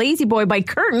seat to lazy boy by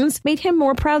curtains made him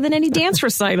more proud than any dance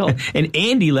recital. And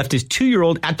Andy left his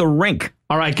 2-year-old at the rink.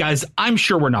 All right, guys, I'm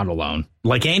sure we're not alone.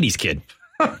 Like Andy's kid.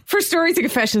 For stories and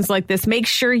confessions like this, make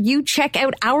sure you check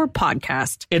out our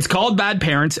podcast. It's called Bad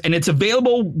Parents, and it's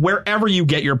available wherever you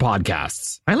get your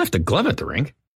podcasts. I left a glove at the rink.